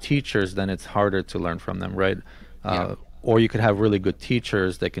not good teachers, then it's harder to learn from them, right? Yeah. Or you could have really good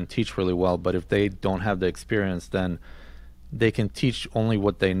teachers that can teach really well, but if they don't have the experience, then they can teach only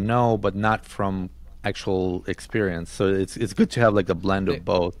what they know, but not from actual experience. So it's good to have like a blend of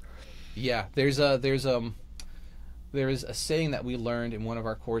both. Yeah, there's a saying that we learned in one of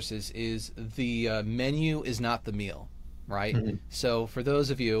our courses is the menu is not the meal, right? Mm-hmm. So for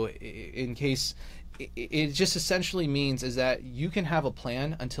those of you, in case, it just essentially means is that you can have a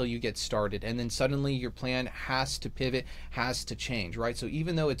plan until you get started, and then suddenly your plan has to pivot, has to change, right? So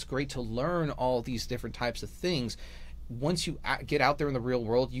even though it's great to learn all these different types of things, once you get out there in the real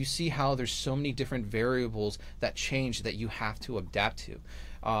world, you see how there's so many different variables that change that you have to adapt to.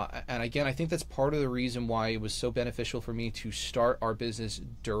 And again, I think that's part of the reason why it was so beneficial for me to start our business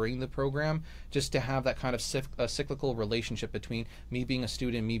during the program, just to have that kind of cyclical relationship between me being a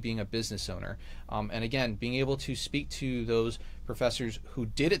student, me being a business owner. And again, being able to speak to those professors who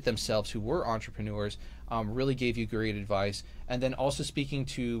did it themselves, who were entrepreneurs, really gave you great advice. And then also speaking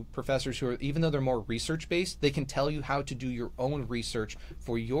to professors who are, even though they're more research based, they can tell you how to do your own research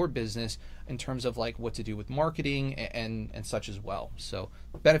for your business in terms of like what to do with marketing and such as well. So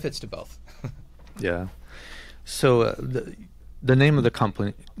benefits to both. Yeah. So the name of the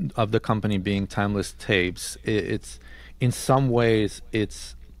company being Timeless Tapes, it's in some ways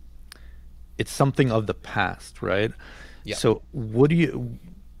it's something of the past, right? Yeah. So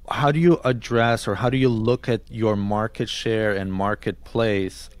how do you address, or how do you look at your market share and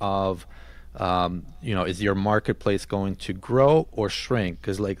marketplace of, is your marketplace going to grow or shrink?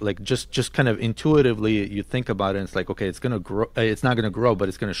 Because just kind of intuitively you think about it, and it's like, okay, it's going to grow, it's not going to grow, but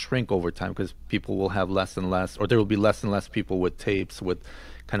it's going to shrink over time because people will have less and less, or there will be less and less people with tapes, with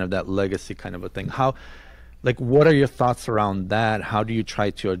kind of that legacy kind of a thing. What are your thoughts around that? How do you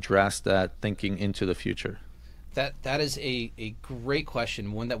try to address that thinking into the future? That is a great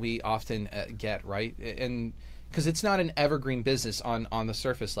question, one that we often get, right? And because it's not an evergreen business on the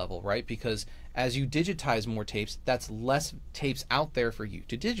surface level, right? Because as you digitize more tapes, that's less tapes out there for you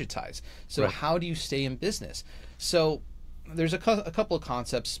to digitize. So Right. how do you stay in business? So there's a couple of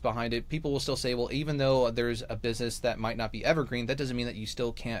concepts behind it. People will still say, well, even though there's a business that might not be evergreen, that doesn't mean that you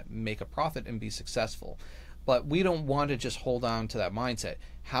still can't make a profit and be successful. But we don't want to just hold on to that mindset.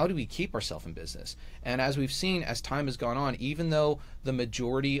 How do we keep ourselves in business? And as we've seen, as time has gone on, even though the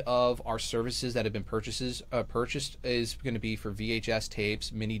majority of our services that have been purchased is going to be for VHS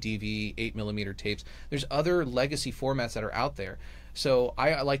tapes, mini DV, 8mm tapes, there's other legacy formats that are out there. So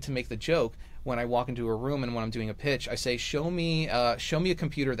I like to make the joke when I walk into a room and when I'm doing a pitch, I say, show me a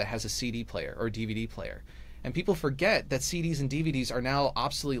computer that has a CD player or DVD player. And people forget that CDs and DVDs are now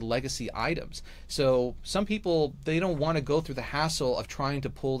obsolete legacy items. So some people, they don't want to go through the hassle of trying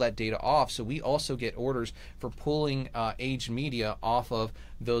to pull that data off. So we also get orders for pulling aged media off of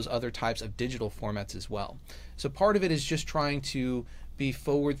those other types of digital formats as well. So part of it is just trying to be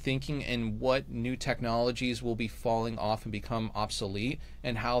forward thinking in what new technologies will be falling off and become obsolete,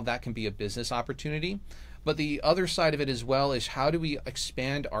 and how that can be a business opportunity. But the other side of it as well is, how do we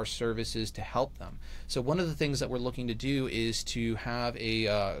expand our services to help them? So one of the things that we're looking to do is to have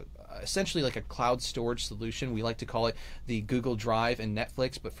essentially like a cloud storage solution. We like to call it the Google Drive and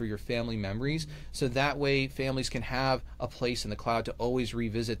Netflix, but for your family memories. So that way families can have a place in the cloud to always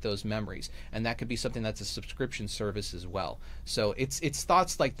revisit those memories. And that could be something that's a subscription service as well. So it's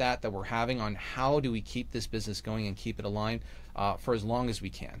thoughts like that that we're having on how do we keep this business going and keep it aligned for as long as we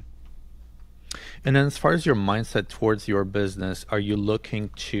can. And then as far as your mindset towards your business, are you looking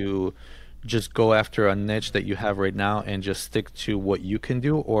to just go after a niche that you have right now and just stick to what you can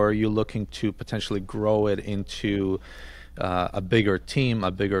do, or are you looking to potentially grow it into a bigger team,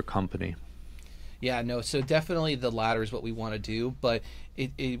 a bigger company? Yeah, no, so definitely the latter is what we want to do, but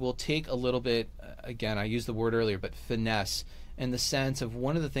it will take a little bit, again, I used the word earlier, but finesse, in the sense of,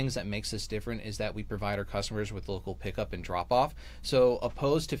 one of the things that makes us different is that we provide our customers with local pickup and drop off. So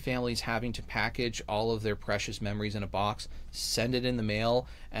opposed to families having to package all of their precious memories in a box, send it in the mail,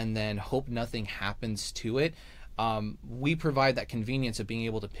 and then hope nothing happens to it, we provide that convenience of being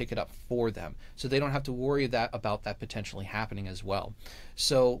able to pick it up for them, so they don't have to worry about that potentially happening as well.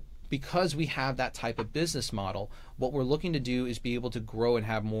 So because we have that type of business model, what we're looking to do is be able to grow and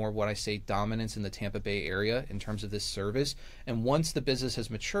have more, what I say, dominance in the Tampa Bay area in terms of this service. And once the business has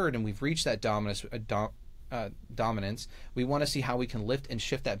matured and we've reached that dominance, we want to see how we can lift and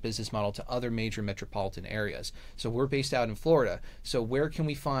shift that business model to other major metropolitan areas. So we're based out in Florida. So where can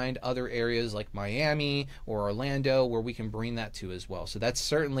we find other areas like Miami or Orlando where we can bring that to as well? So that's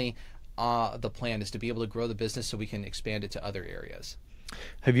certainly the plan, is to be able to grow the business so we can expand it to other areas.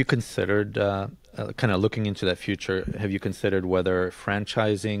 Have you considered, kind of looking into that future, have you considered whether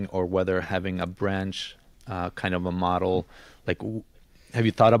franchising or whether having a branch kind of a model? Have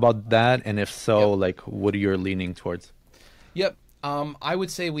you thought about that? And if so, Yep. what are you leaning towards? Yep. I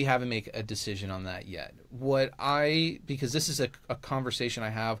would say we haven't made a decision on that yet. Because this is a conversation I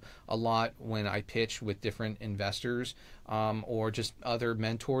have a lot when I pitch with different investors, or just other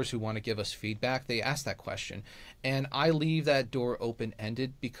mentors who want to give us feedback. They ask that question, and I leave that door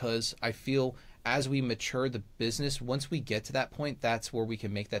open-ended, because I feel as we mature the business, once we get to that point, that's where we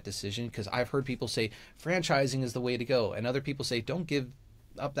can make that decision. Because I've heard people say franchising is the way to go, and other people say don't give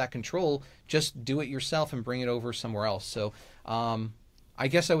up that control, just do it yourself and bring it over somewhere else. So I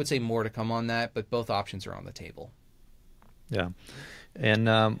guess I would say more to come on that, but both options are on the table. Yeah.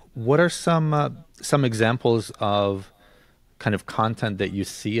 And what are some examples of kind of content that you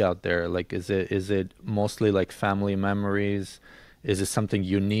see out there? Is it mostly like family memories? Is it something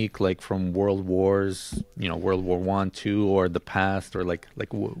unique, like from World Wars, World War One, Two, or the past, or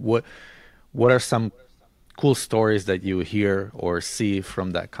what are some cool stories that you hear or see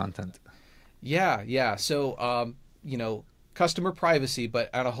from that content? Yeah. So, customer privacy, but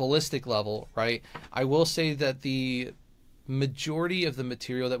at a holistic level, right? I will say that majority of the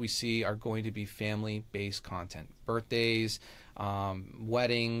material that we see are going to be family-based content, birthdays,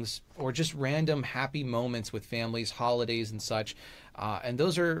 weddings, or just random happy moments with families, holidays and such. And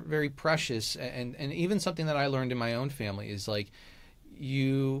those are very precious. And even something that I learned in my own family is like,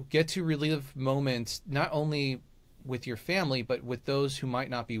 you get to relive moments not only with your family, but with those who might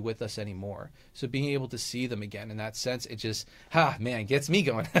not be with us anymore. So being able to see them again in that sense, it just, man, gets me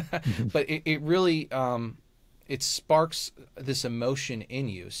going. But it really, it sparks this emotion in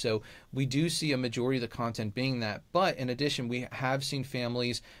you. So we do see a majority of the content being that. But in addition, we have seen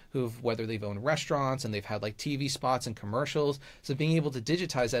families who've, whether they've owned restaurants and they've had like TV spots and commercials. So being able to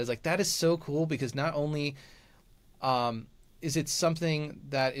digitize that is like, that is so cool, because not only is it something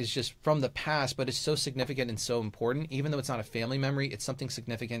that is just from the past, but it's so significant and so important. Even though it's not a family memory, it's something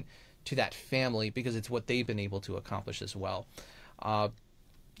significant to that family because it's what they've been able to accomplish as well.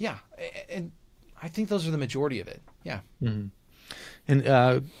 Yeah, and I think those are the majority of it. Yeah. Mm-hmm. And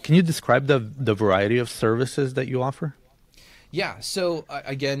can you describe the variety of services that you offer? Yeah. So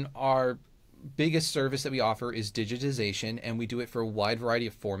again, our biggest service that we offer is digitization, and we do it for a wide variety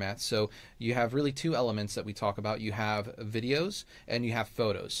of formats. So you have really two elements that we talk about. You have videos and you have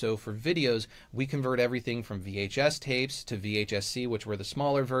photos. So for videos, we convert everything from VHS tapes to VHS-C, which were the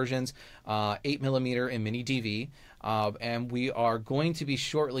smaller versions, 8mm and mini DV. And we are going to be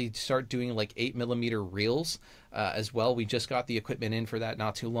shortly start doing like 8mm reels as well. We just got the equipment in for that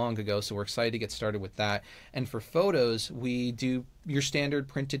not too long ago, so we're excited to get started with that. And for photos, we do your standard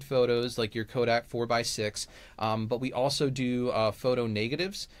printed photos like your Kodak 4x6, but we also do photo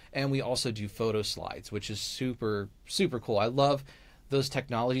negatives, and we also do photo slides, which is super, super cool. I love those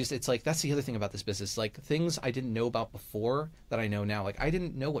technologies. It's like, that's the other thing about this business, like things I didn't know about before that I know now. Like I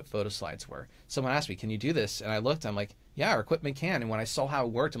didn't know what photo slides were. Someone asked me, can you do this? And I looked, I'm like, yeah, our equipment can. And when I saw how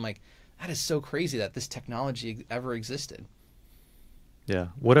it worked, I'm like, that is so crazy that this technology ever existed. Yeah.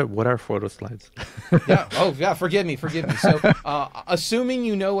 What are photo slides? Yeah. Oh, yeah. Forgive me. So, assuming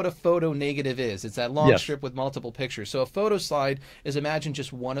you know what a photo negative is, it's that long Yes. strip with multiple pictures. So a photo slide is, imagine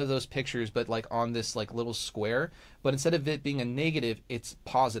just one of those pictures, but like on this like little square. But instead of it being a negative, it's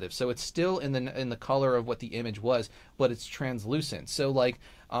positive. So it's still in the color of what the image was, but it's translucent. So like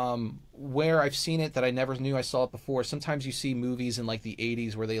where I've seen it that I never knew I saw it before. Sometimes you see movies in like the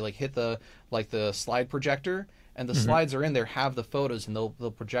 80s where they like hit the slide projector, and the slides are in there, have the photos, and they'll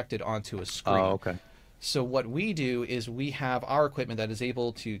project it onto a screen. Oh, okay. So what we do is we have our equipment that is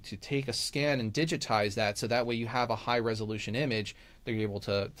able to take a scan and digitize that, so that way you have a high resolution image that you're able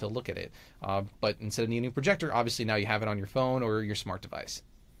to look at it. But instead of needing a projector, obviously now you have it on your phone or your smart device.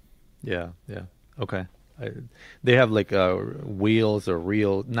 Yeah. Yeah. Okay. They have like wheels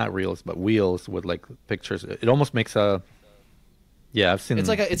or not reels, but wheels with like pictures. It almost makes a. Yeah, I've seen. It's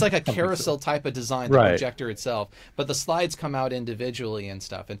like a carousel type of design, the Right. projector itself, but the slides come out individually and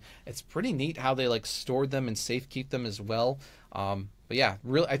stuff, and it's pretty neat how they like stored them and safe keep them as well. But yeah,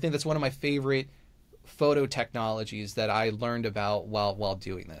 really, I think that's one of my favorite photo technologies that I learned about while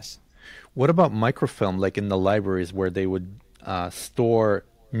doing this. What about microfilm, like in the libraries where they would store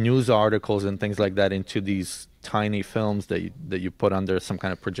news articles and things like that into these tiny films that you put under some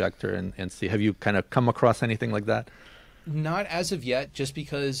kind of projector and see? Have you kind of come across anything like that? Not as of yet, just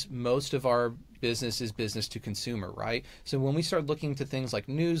because most of our business is business to consumer, right? So when we start looking to things like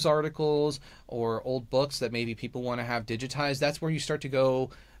news articles or old books that maybe people want to have digitized, that's where you start to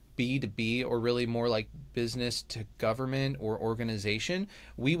go B2B, or really more like business to government or organization.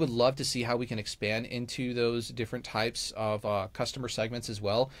 We would love to see how we can expand into those different types of customer segments as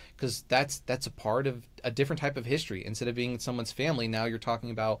well, because that's a part of a different type of history. Instead of being someone's family, now you're talking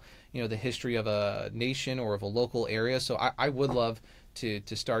about, you know, the history of a nation or of a local area. So I would love to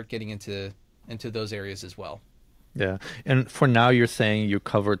start getting into those areas as well. Yeah. And for now, you're saying you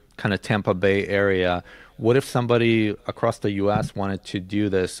covered kind of Tampa Bay area. What if somebody across the U.S. wanted to do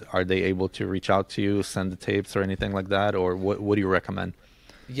this? Are they able to reach out to you, send the tapes or anything like that? Or what do you recommend?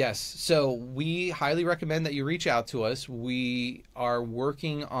 Yes. So we highly recommend that you reach out to us. We are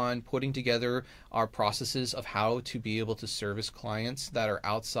working on putting together our processes of how to be able to service clients that are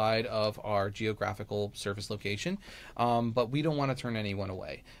outside of our geographical service location. But we don't want to turn anyone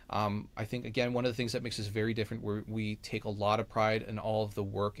away. I think, again, one of the things that makes us very different, we take a lot of pride in all of the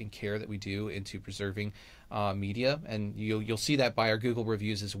work and care that we do into preserving media, and you'll see that by our Google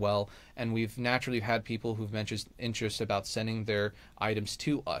reviews as well. And we've naturally had people who've mentioned interest about sending their items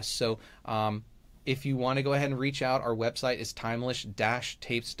to us. So if you want to go ahead and reach out, our website is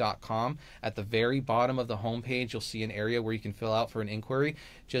timeless-tapes.com. At the very bottom of the homepage, you'll see an area where you can fill out for an inquiry.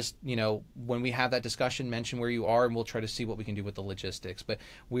 Just, you know, when we have that discussion, mention where you are, and we'll try to see what we can do with the logistics. But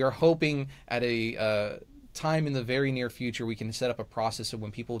we are hoping at a time in the very near future, we can set up a process of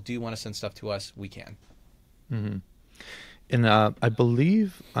when people do want to send stuff to us, we can. Mm-hmm. And I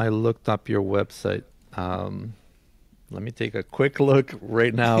believe I looked up your website. Let me take a quick look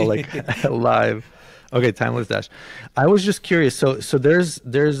right now, like live. Okay, Timeless Dash. I was just curious. So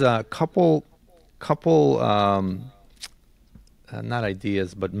there's a couple not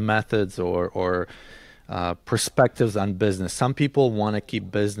ideas, but methods or perspectives on business. Some people want to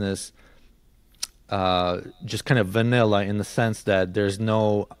keep business just kind of vanilla in the sense that there's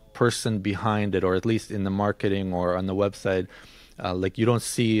no person behind it, or at least in the marketing or on the website, like you don't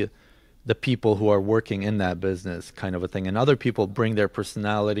see the people who are working in that business, kind of a thing. And other people bring their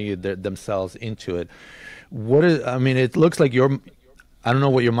personality, themselves into it. I mean, it looks like I don't know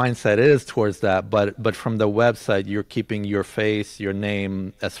what your mindset is towards that, but from the website, you're keeping your face, your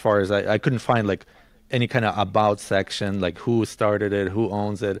name, as far as I couldn't find like any kind of about section, like who started it, who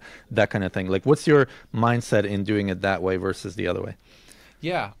owns it, that kind of thing. Like, what's your mindset in doing it that way versus the other way?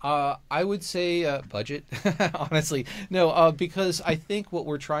 Yeah, I would say budget, honestly. No, because I think what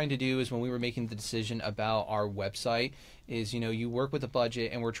we're trying to do is when we were making the decision about our website is, you work with a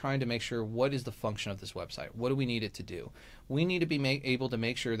budget and we're trying to make sure what is the function of this website? What do we need it to do? We need to be able to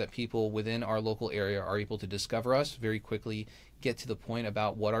make sure that people within our local area are able to discover us very quickly, get to the point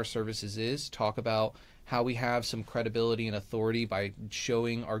about what our services is, talk about how we have some credibility and authority by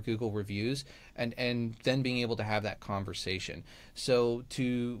showing our Google reviews, and then being able to have that conversation. So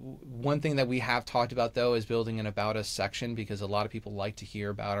one thing that we have talked about though is building an About Us section, because a lot of people like to hear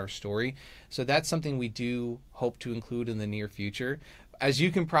about our story. So that's something we do hope to include in the near future. As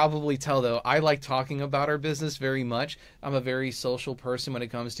you can probably tell though, I like talking about our business very much. I'm a very social person when it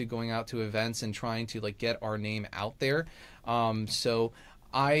comes to going out to events and trying to like get our name out there. So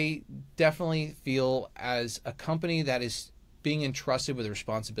I definitely feel as a company that is being entrusted with the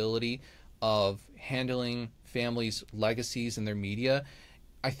responsibility of handling families' legacies and their media,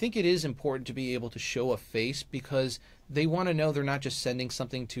 I think it is important to be able to show a face, because they want to know they're not just sending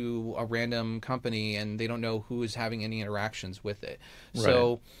something to a random company and they don't know who is having any interactions with it. Right.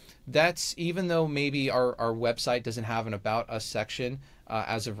 So that's, even though maybe our website doesn't have an About Us section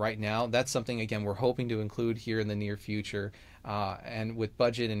as of right now, that's something, again, we're hoping to include here in the near future, and with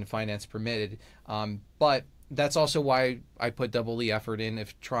budget and finance permitted. But that's also why I put double the effort in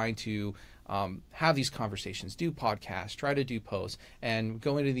of trying to have these conversations, do podcasts, try to do posts, and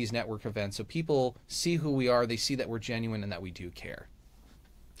go into these network events so people see who we are, they see that we're genuine and that we do care.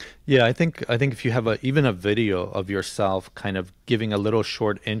 Yeah, I think if you have even a video of yourself kind of giving a little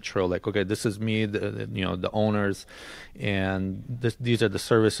short intro, like, okay, this is me, the owners, and these are the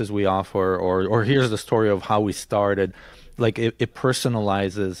services we offer, or here's the story of how we started. Like it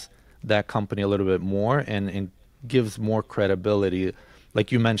personalizes that company a little bit more and gives more credibility.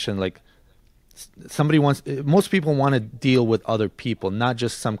 Like you mentioned, like most people want to deal with other people, not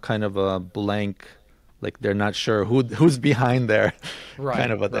just some kind of a blank, like they're not sure who's behind there, right,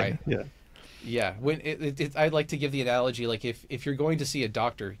 kind of a thing. Right. Yeah. When I'd like to give the analogy, like if you're going to see a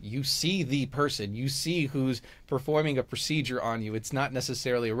doctor, you see the person, you see who's performing a procedure on you. It's not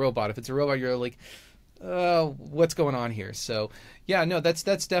necessarily a robot. If it's a robot, you're like, what's going on here? So yeah, no, that's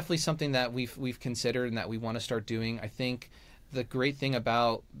definitely something that we've considered and that we want to start doing. I think the great thing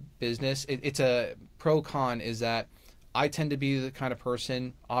about business, it's a pro con, is that I tend to be the kind of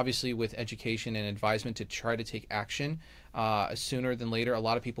person, obviously with education and advisement, to try to take action sooner than later. A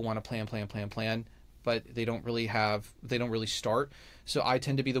lot of people want to plan, but they don't really start. So I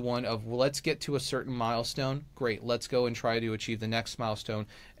tend to be the one of, well, let's get to a certain milestone. Great, let's go and try to achieve the next milestone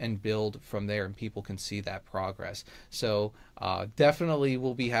and build from there, and people can see that progress. So definitely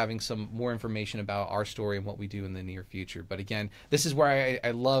we'll be having some more information about our story and what we do in the near future. But again, this is where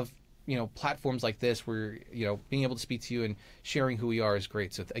I love platforms like this, where being able to speak to you and sharing who we are is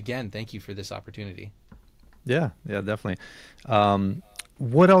great. So again, thank you for this opportunity. Yeah, definitely.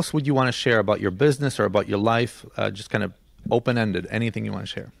 What else would you want to share about your business or about your life? Just kind of open-ended, anything you want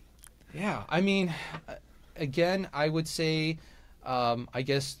to share. Yeah, I mean, again, I would say, I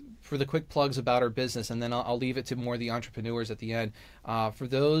guess, for the quick plugs about our business, and then I'll leave it to more the entrepreneurs at the end. For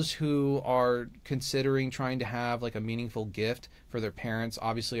those who are considering trying to have like a meaningful gift for their parents,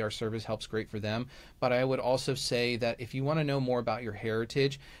 obviously our service helps great for them. But I would also say that if you want to know more about your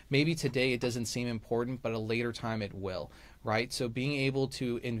heritage, maybe today it doesn't seem important, but at a later time it will. right? So being able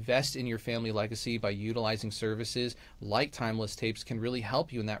to invest in your family legacy by utilizing services like Timeless Tapes can really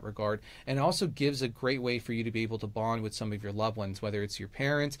help you in that regard, and also gives a great way for you to be able to bond with some of your loved ones, whether it's your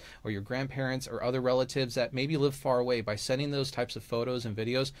parents or your grandparents or other relatives that maybe live far away. By sending those types of photos and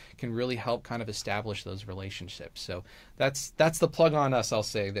videos can really help kind of establish those relationships. So that's the plug on us, I'll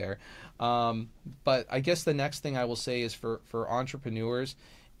say there. But I guess the next thing I will say is for entrepreneurs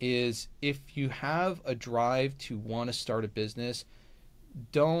is, if you have a drive to want to start a business,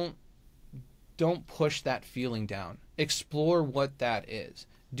 don't push that feeling down. Explore what that is.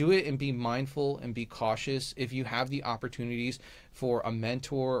 Do it and be mindful and be cautious. If you have the opportunities for a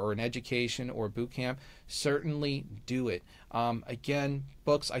mentor or an education or a boot camp, certainly do it. Again,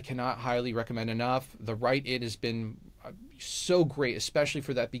 books I cannot highly recommend enough. The Write It has been so great, especially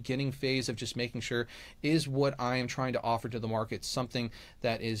for that beginning phase of just making sure, is what I am trying to offer to the market something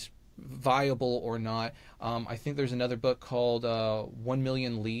that is viable or not. I think there's another book called 1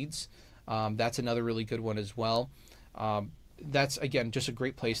 Million Leads. That's another really good one as well. That's, again, just a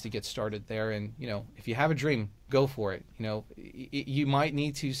great place to get started there. And, you know, if you have a dream, go for it. You know, you might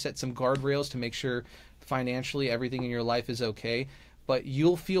need to set some guardrails to make sure financially everything in your life is okay, but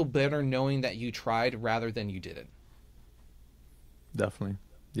you'll feel better knowing that you tried rather than you didn't. Definitely.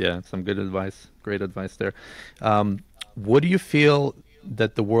 Yeah, some good advice. Great advice there. What do you feel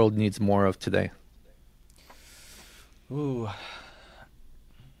that the world needs more of today? Ooh.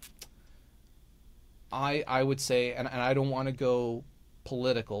 I would say, and I don't want to go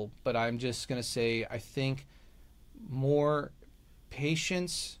political, but I'm just going to say, I think more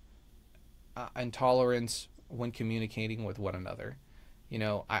patience and tolerance when communicating with one another. You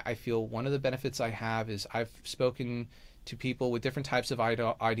know, I feel one of the benefits I have is I've spoken to people with different types of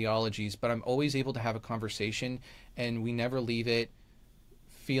ideologies, but I'm always able to have a conversation, and we never leave it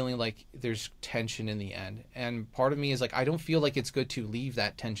feeling like there's tension in the end. And part of me is like, I don't feel like it's good to leave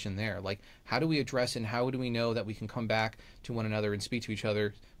that tension there. Like, how do we address and how do we know that we can come back to one another and speak to each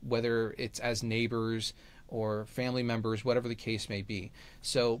other, whether it's as neighbors or family members, whatever the case may be.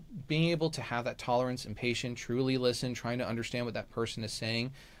 So being able to have that tolerance and patience, truly listen, trying to understand what that person is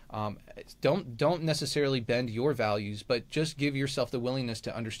saying. Don't necessarily bend your values, but just give yourself the willingness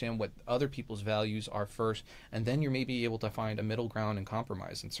to understand what other people's values are first, and then you're maybe able to find a middle ground and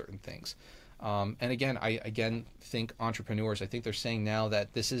compromise in certain things. And again, I think entrepreneurs, I think they're saying now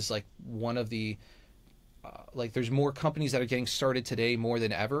that this is like one of the like, there's more companies that are getting started today more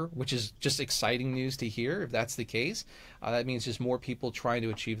than ever, which is just exciting news to hear. If that's the case, that means just more people trying to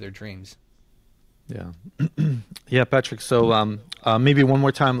achieve their dreams. Yeah. Yeah, Patrick. So maybe one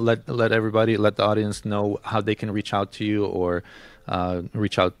more time, let everybody, let the audience know how they can reach out to you or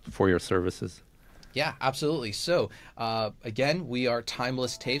reach out for your services. Yeah, absolutely. So again, we are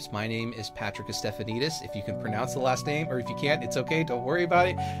Timeless Tapes. My name is Patrick Istefanidis. If you can pronounce the last name, or if you can't, it's okay. Don't worry about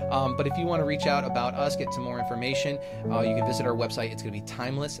it. But if you want to reach out about us, get some more information, you can visit our website. It's going to be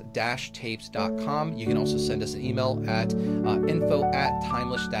timeless-tapes.com. You can also send us an email at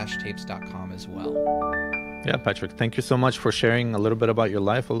info@timeless-tapes.com as well. Yeah, Patrick, thank you so much for sharing a little bit about your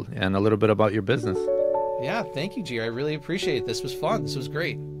life and a little bit about your business. Yeah, thank you, G. I really appreciate it. This was fun. This was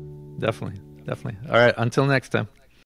great. Definitely. Definitely. All right. Until next time.